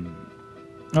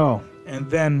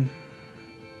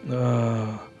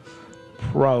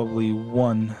 probably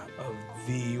one of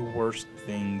the worst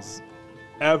things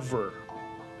ever.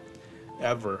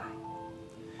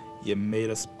 You made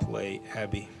us play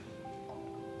Abby,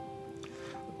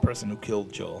 the person who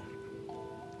killed Joel,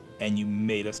 and you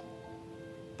made us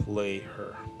play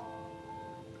her.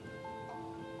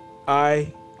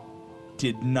 I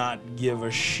did not give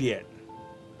a shit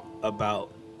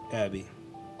about Abby.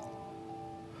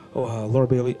 Oh, Laura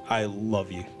Bailey, I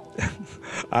love you.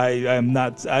 I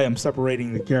am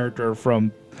separating the character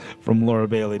from Laura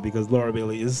Bailey, because Laura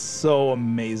Bailey is so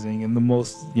amazing and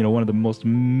one of the most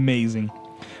amazing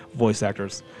voice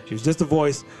actors. She was just a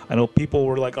voice. I know people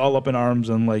were like all up in arms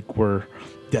and like were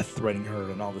death threatening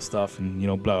her and all this stuff and, you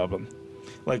know, blah blah blah.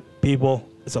 Like, people,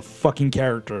 it's a fucking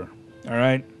character. All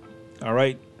right.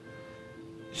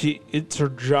 It's her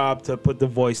job to put the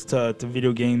voice to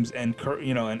video games and,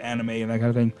 you know, and anime and that kind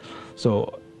of thing.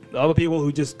 So all the people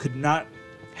who just could not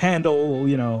handle,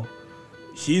 you know,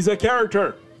 she's a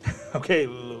character. Okay,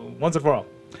 once and for all.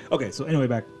 Okay, so anyway,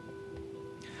 back.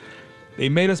 They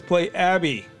made us play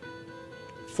Abby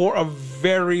for a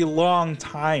very long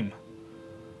time.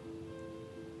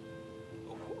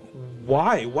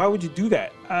 Why? Why would you do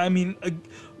that? I mean,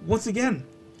 once again,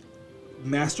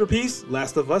 masterpiece,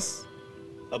 Last of Us,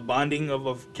 a bonding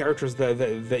of characters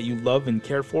that you love and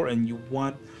care for, and you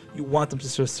want them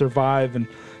to survive, and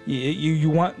you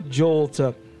want Joel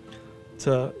to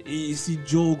you see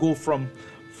Joel go from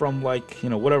like, you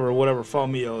know, whatever, follow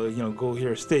me, you know, go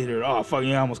here, stay here, oh fuck,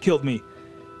 you almost killed me,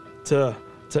 to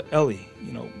Ellie,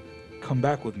 you know, come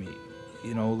back with me,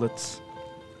 you know, let's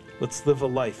live a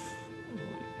life,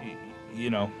 you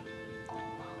know,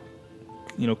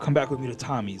 come back with me to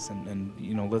Tommy's, and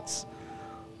you know, let's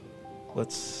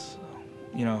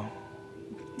you know,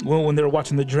 when they were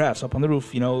watching the giraffes up on the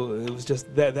roof, you know, it was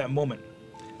just that moment,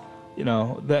 you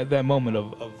know, that moment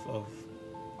of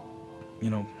you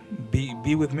know,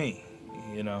 be with me,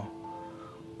 you know,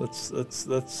 let's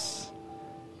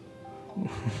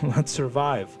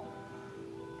survive,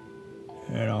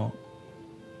 you know.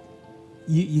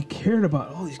 You cared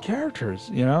about all these characters,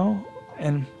 you know,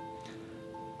 and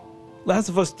Last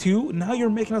of Us 2, now you're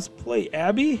making us play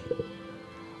Abby?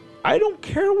 I don't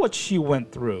care what she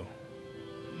went through.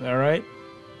 All right?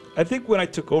 I think when I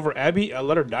took over Abby, I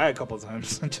let her die a couple of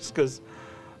times just because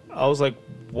I was like,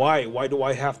 why? Why do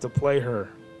I have to play her?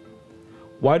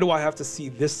 Why do I have to see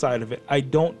this side of it? I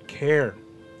don't care.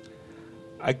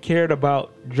 I cared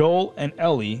about Joel and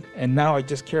Ellie, and now I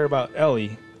just care about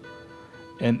Ellie,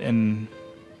 and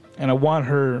I want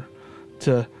her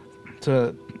to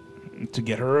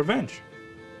get her revenge.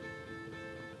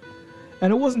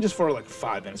 And it wasn't just for like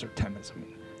 5 minutes or 10 minutes. I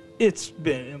mean, it's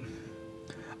been.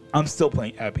 I'm still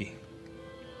playing Abby,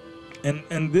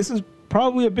 and this is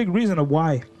probably a big reason of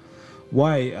why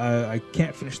I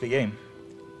can't finish the game,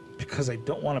 because I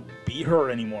don't want to beat her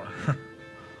anymore.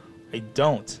 I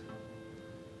don't.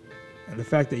 And the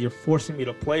fact that you're forcing me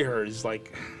to play her is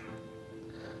like,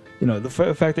 the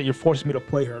fact that you're forcing me to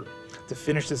play her to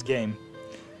finish this game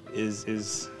is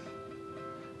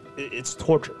it's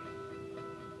torture.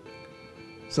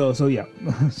 So yeah,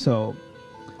 so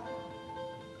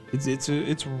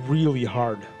it's really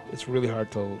hard. It's really hard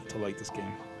to like this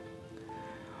game.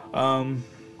 And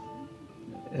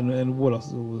what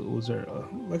else was there?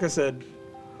 Like I said,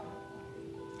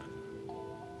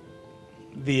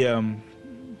 the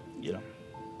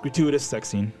gratuitous sex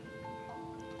scene.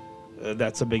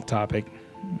 That's a big topic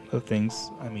of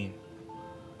things. I mean,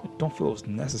 I don't feel it was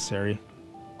necessary.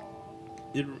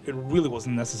 It really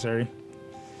wasn't necessary.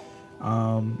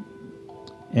 And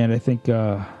I think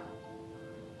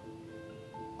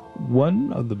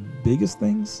one of the biggest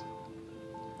things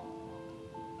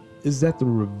is that the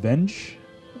revenge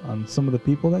on some of the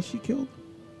people that she killed,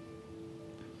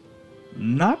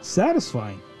 not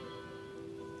satisfying.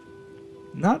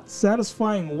 Not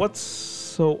satisfying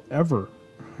whatsoever.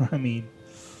 I mean,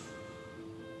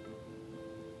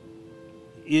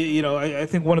 I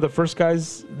think one of the first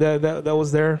guys that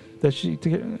was there that she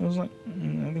took it, I was like,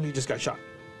 I think he just got shot.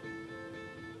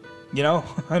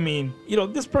 I mean,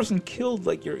 this person killed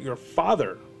like your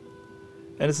father,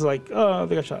 and it's like, oh,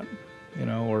 they got shot,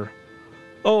 or,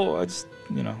 oh, I just,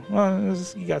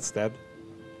 he got stabbed.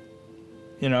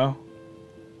 I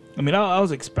mean, I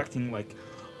was expecting like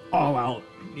all out,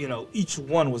 each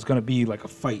one was gonna be like a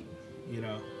fight,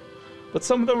 but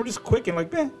some of them were just quick and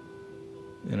like,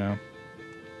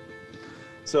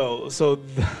 So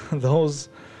those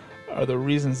are the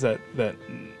reasons that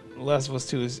Last of Us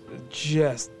 2 is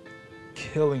just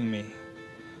killing me.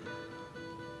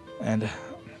 And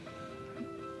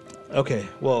okay,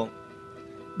 well,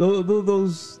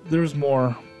 those there's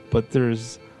more, but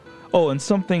there's and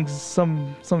some things,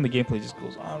 some of the gameplay just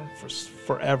goes on for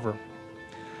forever.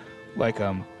 Like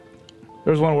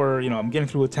there's one where I'm getting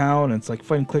through a town and it's like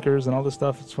fighting clickers and all this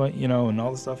stuff. It's fun, and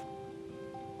all this stuff.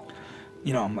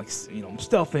 I'm like, I'm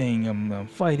stealthing, I'm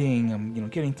fighting, I'm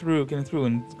getting through,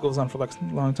 and it goes on for like a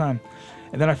long time.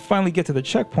 And then I finally get to the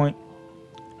checkpoint,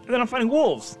 and then I'm fighting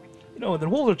wolves. And then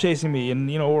wolves are chasing me, and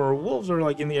or wolves are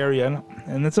like in the area,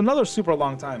 and it's another super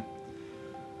long time.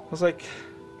 I was like,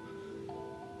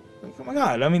 oh my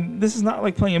god! I mean, this is not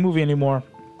like playing a movie anymore.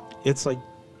 It's like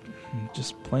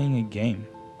just playing a game,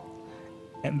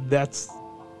 and that's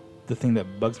the thing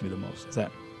that bugs me the most. Is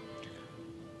that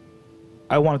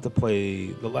I wanted to play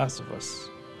The Last of Us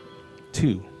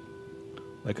 2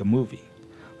 like a movie,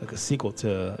 like a sequel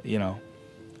to, I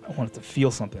wanted to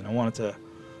feel something. I wanted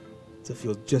to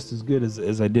feel just as good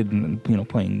as I did in,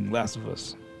 playing Last of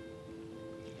Us.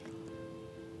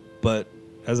 But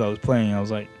as I was playing, I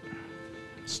was like,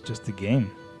 it's just a game.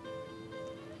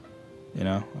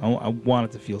 I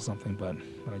wanted to feel something, but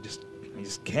I just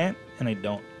can't, and I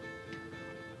don't.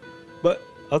 But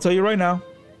I'll tell you right now,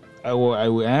 I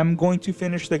am going to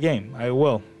finish the game. I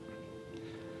will.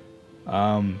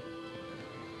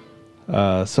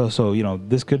 So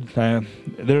this could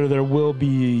there will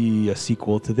be a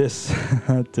sequel to this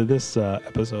to this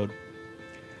episode,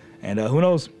 and who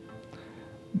knows?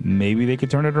 Maybe they could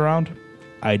turn it around.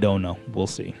 I don't know. We'll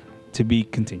see. To be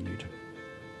continued.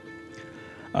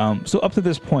 So up to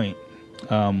this point,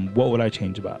 what would I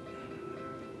change about?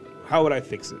 How would I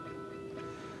fix it?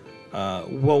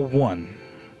 Well, one.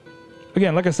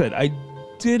 Again, like I said, I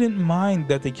didn't mind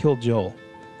that they killed Joel,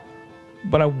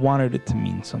 but I wanted it to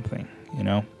mean something,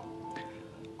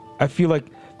 I feel like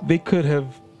they could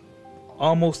have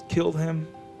almost killed him.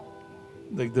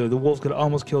 Like the wolves could have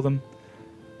almost killed him.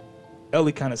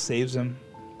 Ellie kind of saves him,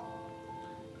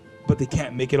 but they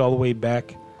can't make it all the way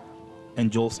back, and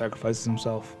Joel sacrifices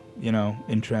himself,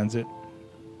 in transit,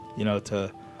 to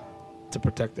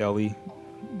protect Ellie,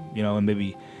 and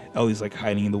maybe Ellie's like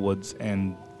hiding in the woods,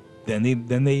 and then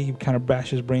they kind of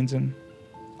bash his brains in.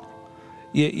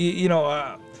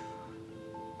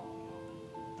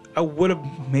 I would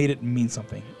have made it mean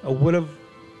something. I would have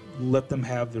let them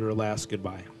have their last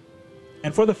goodbye.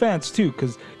 And for the fans, too,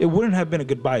 because it wouldn't have been a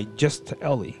goodbye just to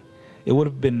Ellie. It would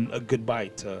have been a goodbye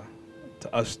to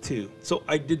us, too. So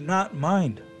I did not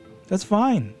mind. That's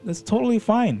fine. That's totally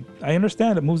fine. I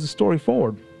understand it moves the story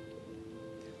forward.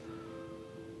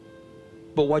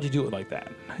 But why'd you do it like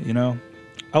that, you know?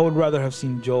 I would rather have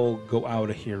seen Joel go out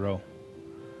a hero.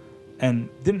 And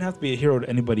didn't have to be a hero to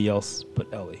anybody else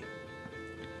but Ellie.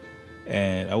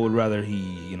 And I would rather he,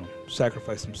 you know,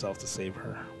 sacrifice himself to save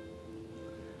her.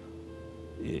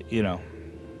 You know,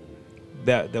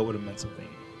 that would have meant something.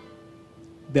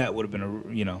 That would have been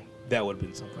that would have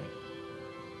been something.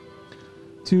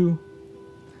 2,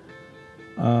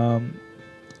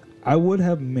 I would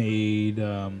have made,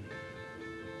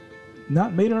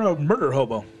 not made her a murder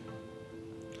hobo.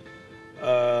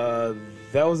 That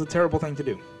was a terrible thing to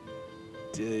do.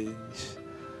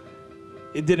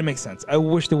 It didn't make sense. I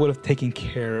wish they would have taken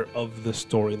care of the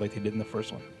story like they did in the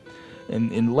first one.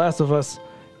 In Last of Us,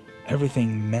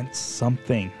 everything meant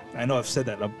something. I know I've said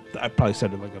that. I've probably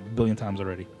said it like a billion times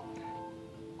already.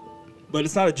 But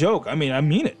it's not a joke. I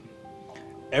mean it.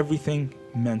 Everything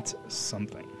meant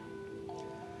something.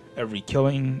 Every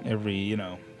killing, every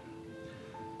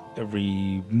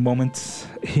moment,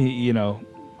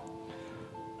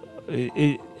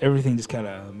 everything just kind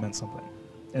of meant something.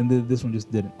 And this one just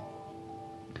didn't.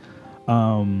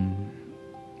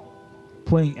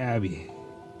 Playing Abby,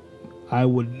 I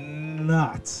would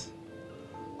not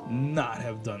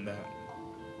have done that.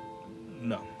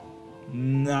 No,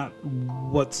 not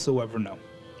whatsoever. No.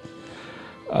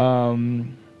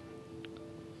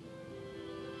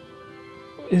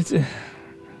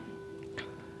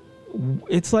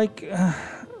 It's like,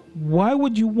 why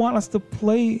would you want us to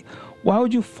play? Why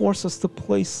would you force us to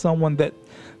play someone that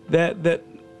that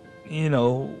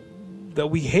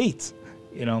we hate?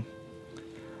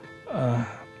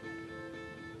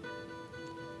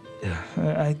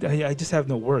 I just have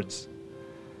no words.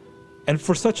 And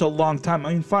for such a long time,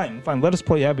 I mean, fine, let us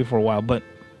play Abby for a while, but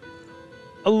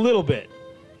a little bit,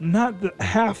 not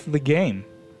half the game.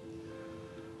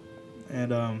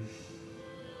 And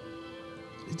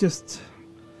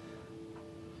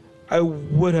I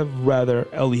would have rather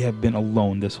Ellie have been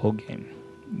alone this whole game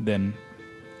than,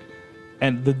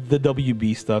 and the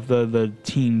WB stuff, the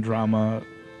teen drama.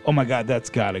 Oh my God, that's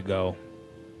gotta go.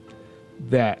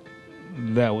 That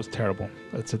was terrible.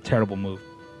 That's a terrible move.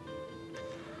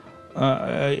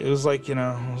 It was like, it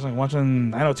was like watching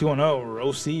 90210 or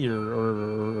OC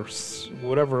or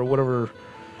whatever,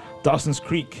 Dawson's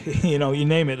Creek, you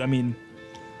name it. I mean,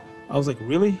 I was like,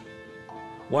 really?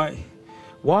 Why?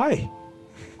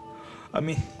 I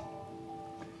mean,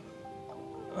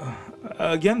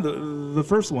 again, the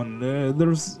first one,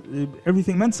 there's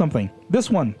everything meant something. This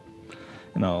one,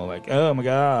 like, oh my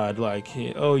God, like,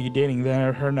 oh, you're dating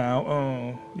her now.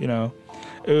 Oh,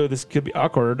 oh, this could be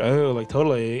awkward. Oh, like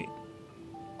totally.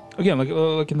 Again,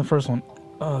 like in the first one,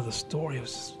 oh, the story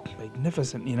was just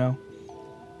magnificent,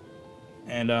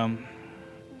 and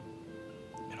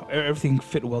everything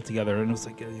fit well together, and it was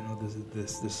like,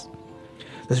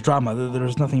 this drama.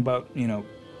 There's nothing about,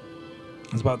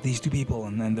 it's about these two people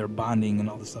and then their bonding and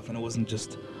all this stuff, and it wasn't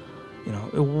just,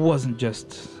 they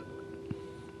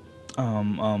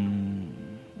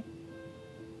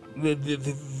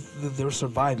were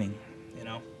surviving,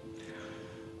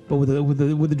 But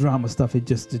with the drama stuff, it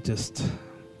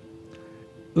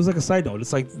was like a side note.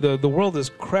 It's like the world is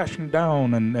crashing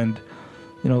down and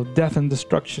death and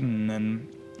destruction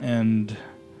and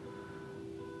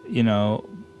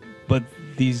but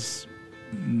these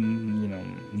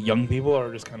young people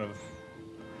are just kind of,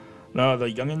 no, the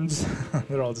youngins,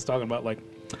 they're all just talking about like,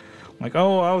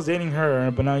 oh, I was dating her,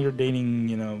 but now you're dating,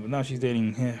 now she's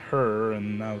dating her,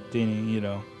 and now dating,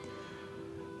 I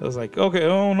was like, okay,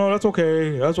 oh no, that's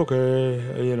okay,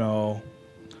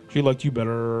 she liked you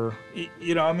better,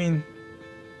 I mean,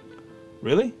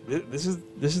 really? This is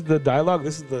the dialogue,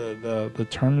 this is the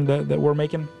turn that we're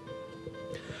making.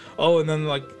 Oh, and then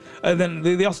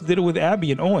they also did it with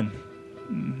Abby and Owen,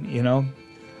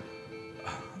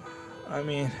 I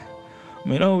mean,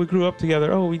 oh, we grew up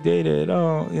together. Oh, we dated.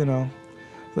 Oh,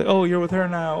 like, oh, you're with her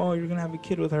now. Oh, you're gonna have a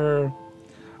kid with her.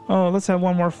 Oh, let's have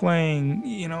one more fling.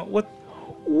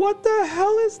 What the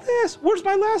hell is this? Where's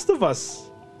my Last of Us?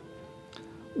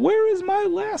 Where is my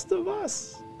Last of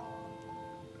Us?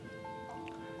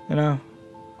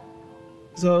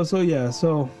 So yeah.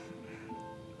 So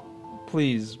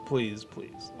please.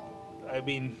 I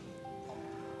mean,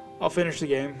 I'll finish the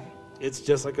game. It's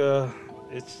just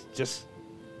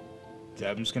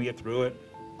I'm just going to get through it,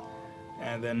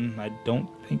 and then I don't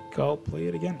think I'll play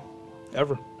it again,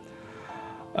 ever.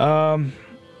 Now,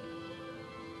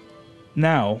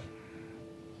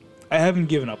 I haven't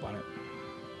given up on it.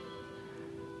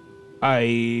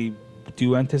 I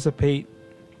do anticipate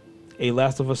a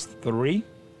Last of Us 3.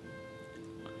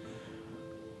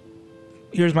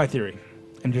 Here's my theory,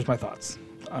 and here's my thoughts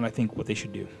on I think what they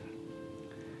should do.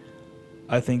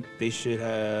 I think they should,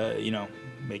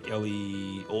 make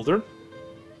Ellie older.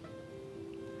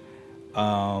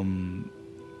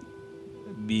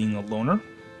 Being a loner.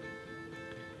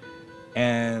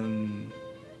 And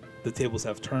the tables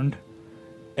have turned.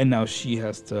 And now she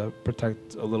has to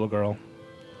protect a little girl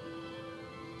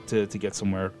to get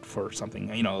somewhere for something.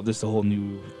 This is a whole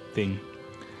new thing.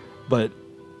 But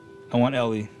I want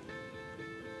Ellie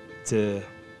to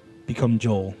become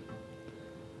Joel.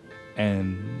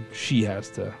 And she has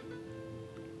to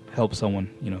help someone,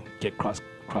 get cross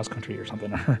country or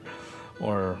something,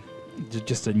 or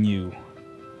just a new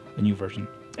version.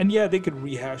 And yeah, they could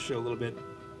rehash it a little bit.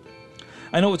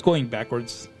 I know it's going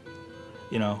backwards,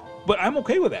 but I'm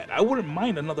okay with that. I wouldn't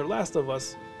mind another Last of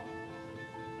Us,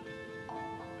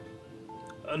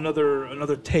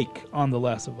 another take on The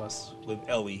Last of Us with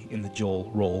Ellie in the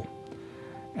Joel role,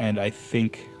 and I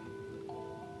think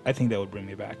that would bring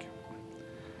me back.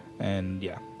 And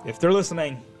yeah, if they're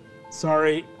listening,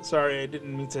 sorry, I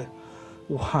didn't mean to.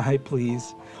 Why,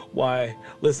 please? Why?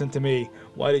 Listen to me.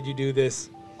 Why did you do this?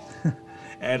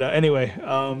 And anyway,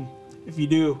 if you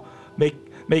do,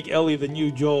 make Ellie the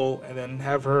new Joel, and then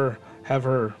have her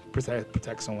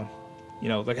protect someone.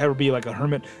 Like have her be like a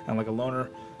hermit and like a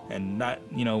loner, and not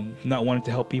wanting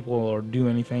to help people or do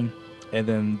anything. And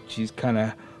then she's kind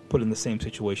of put in the same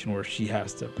situation where she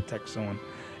has to protect someone.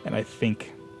 And I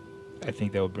think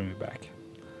that would bring me back.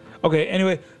 Okay,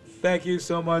 anyway, thank you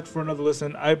so much for another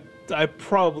listen. I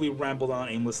probably rambled on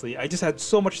aimlessly. I just had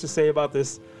so much to say about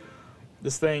this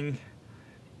thing.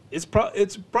 It's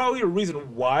probably a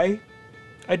reason why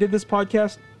I did this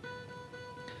podcast.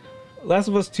 Last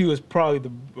of Us 2 is probably the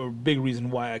big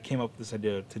reason why I came up with this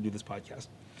idea to do this podcast.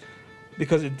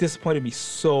 Because it disappointed me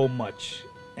so much.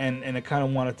 And I kind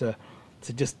of wanted to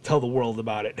just tell the world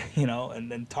about it,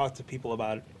 and then talk to people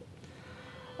about it.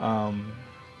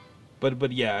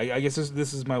 But yeah, I guess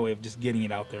this is my way of just getting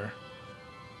it out there.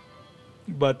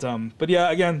 But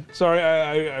yeah, again, sorry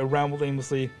I rambled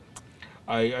aimlessly.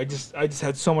 I just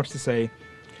had so much to say.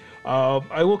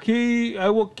 I will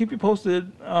keep you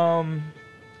posted. Like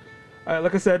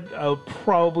I said, I'll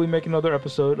probably make another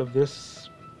episode of this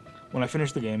when I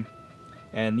finish the game.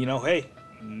 And hey,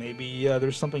 maybe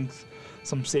there's some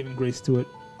saving grace to it.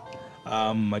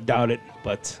 I doubt it,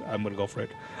 but I'm gonna go for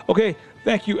it. Okay,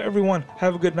 thank you everyone.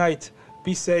 Have a good night.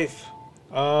 Be safe.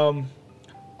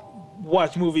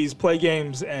 Watch movies, play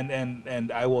games,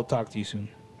 and I will talk to you soon.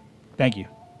 Thank you.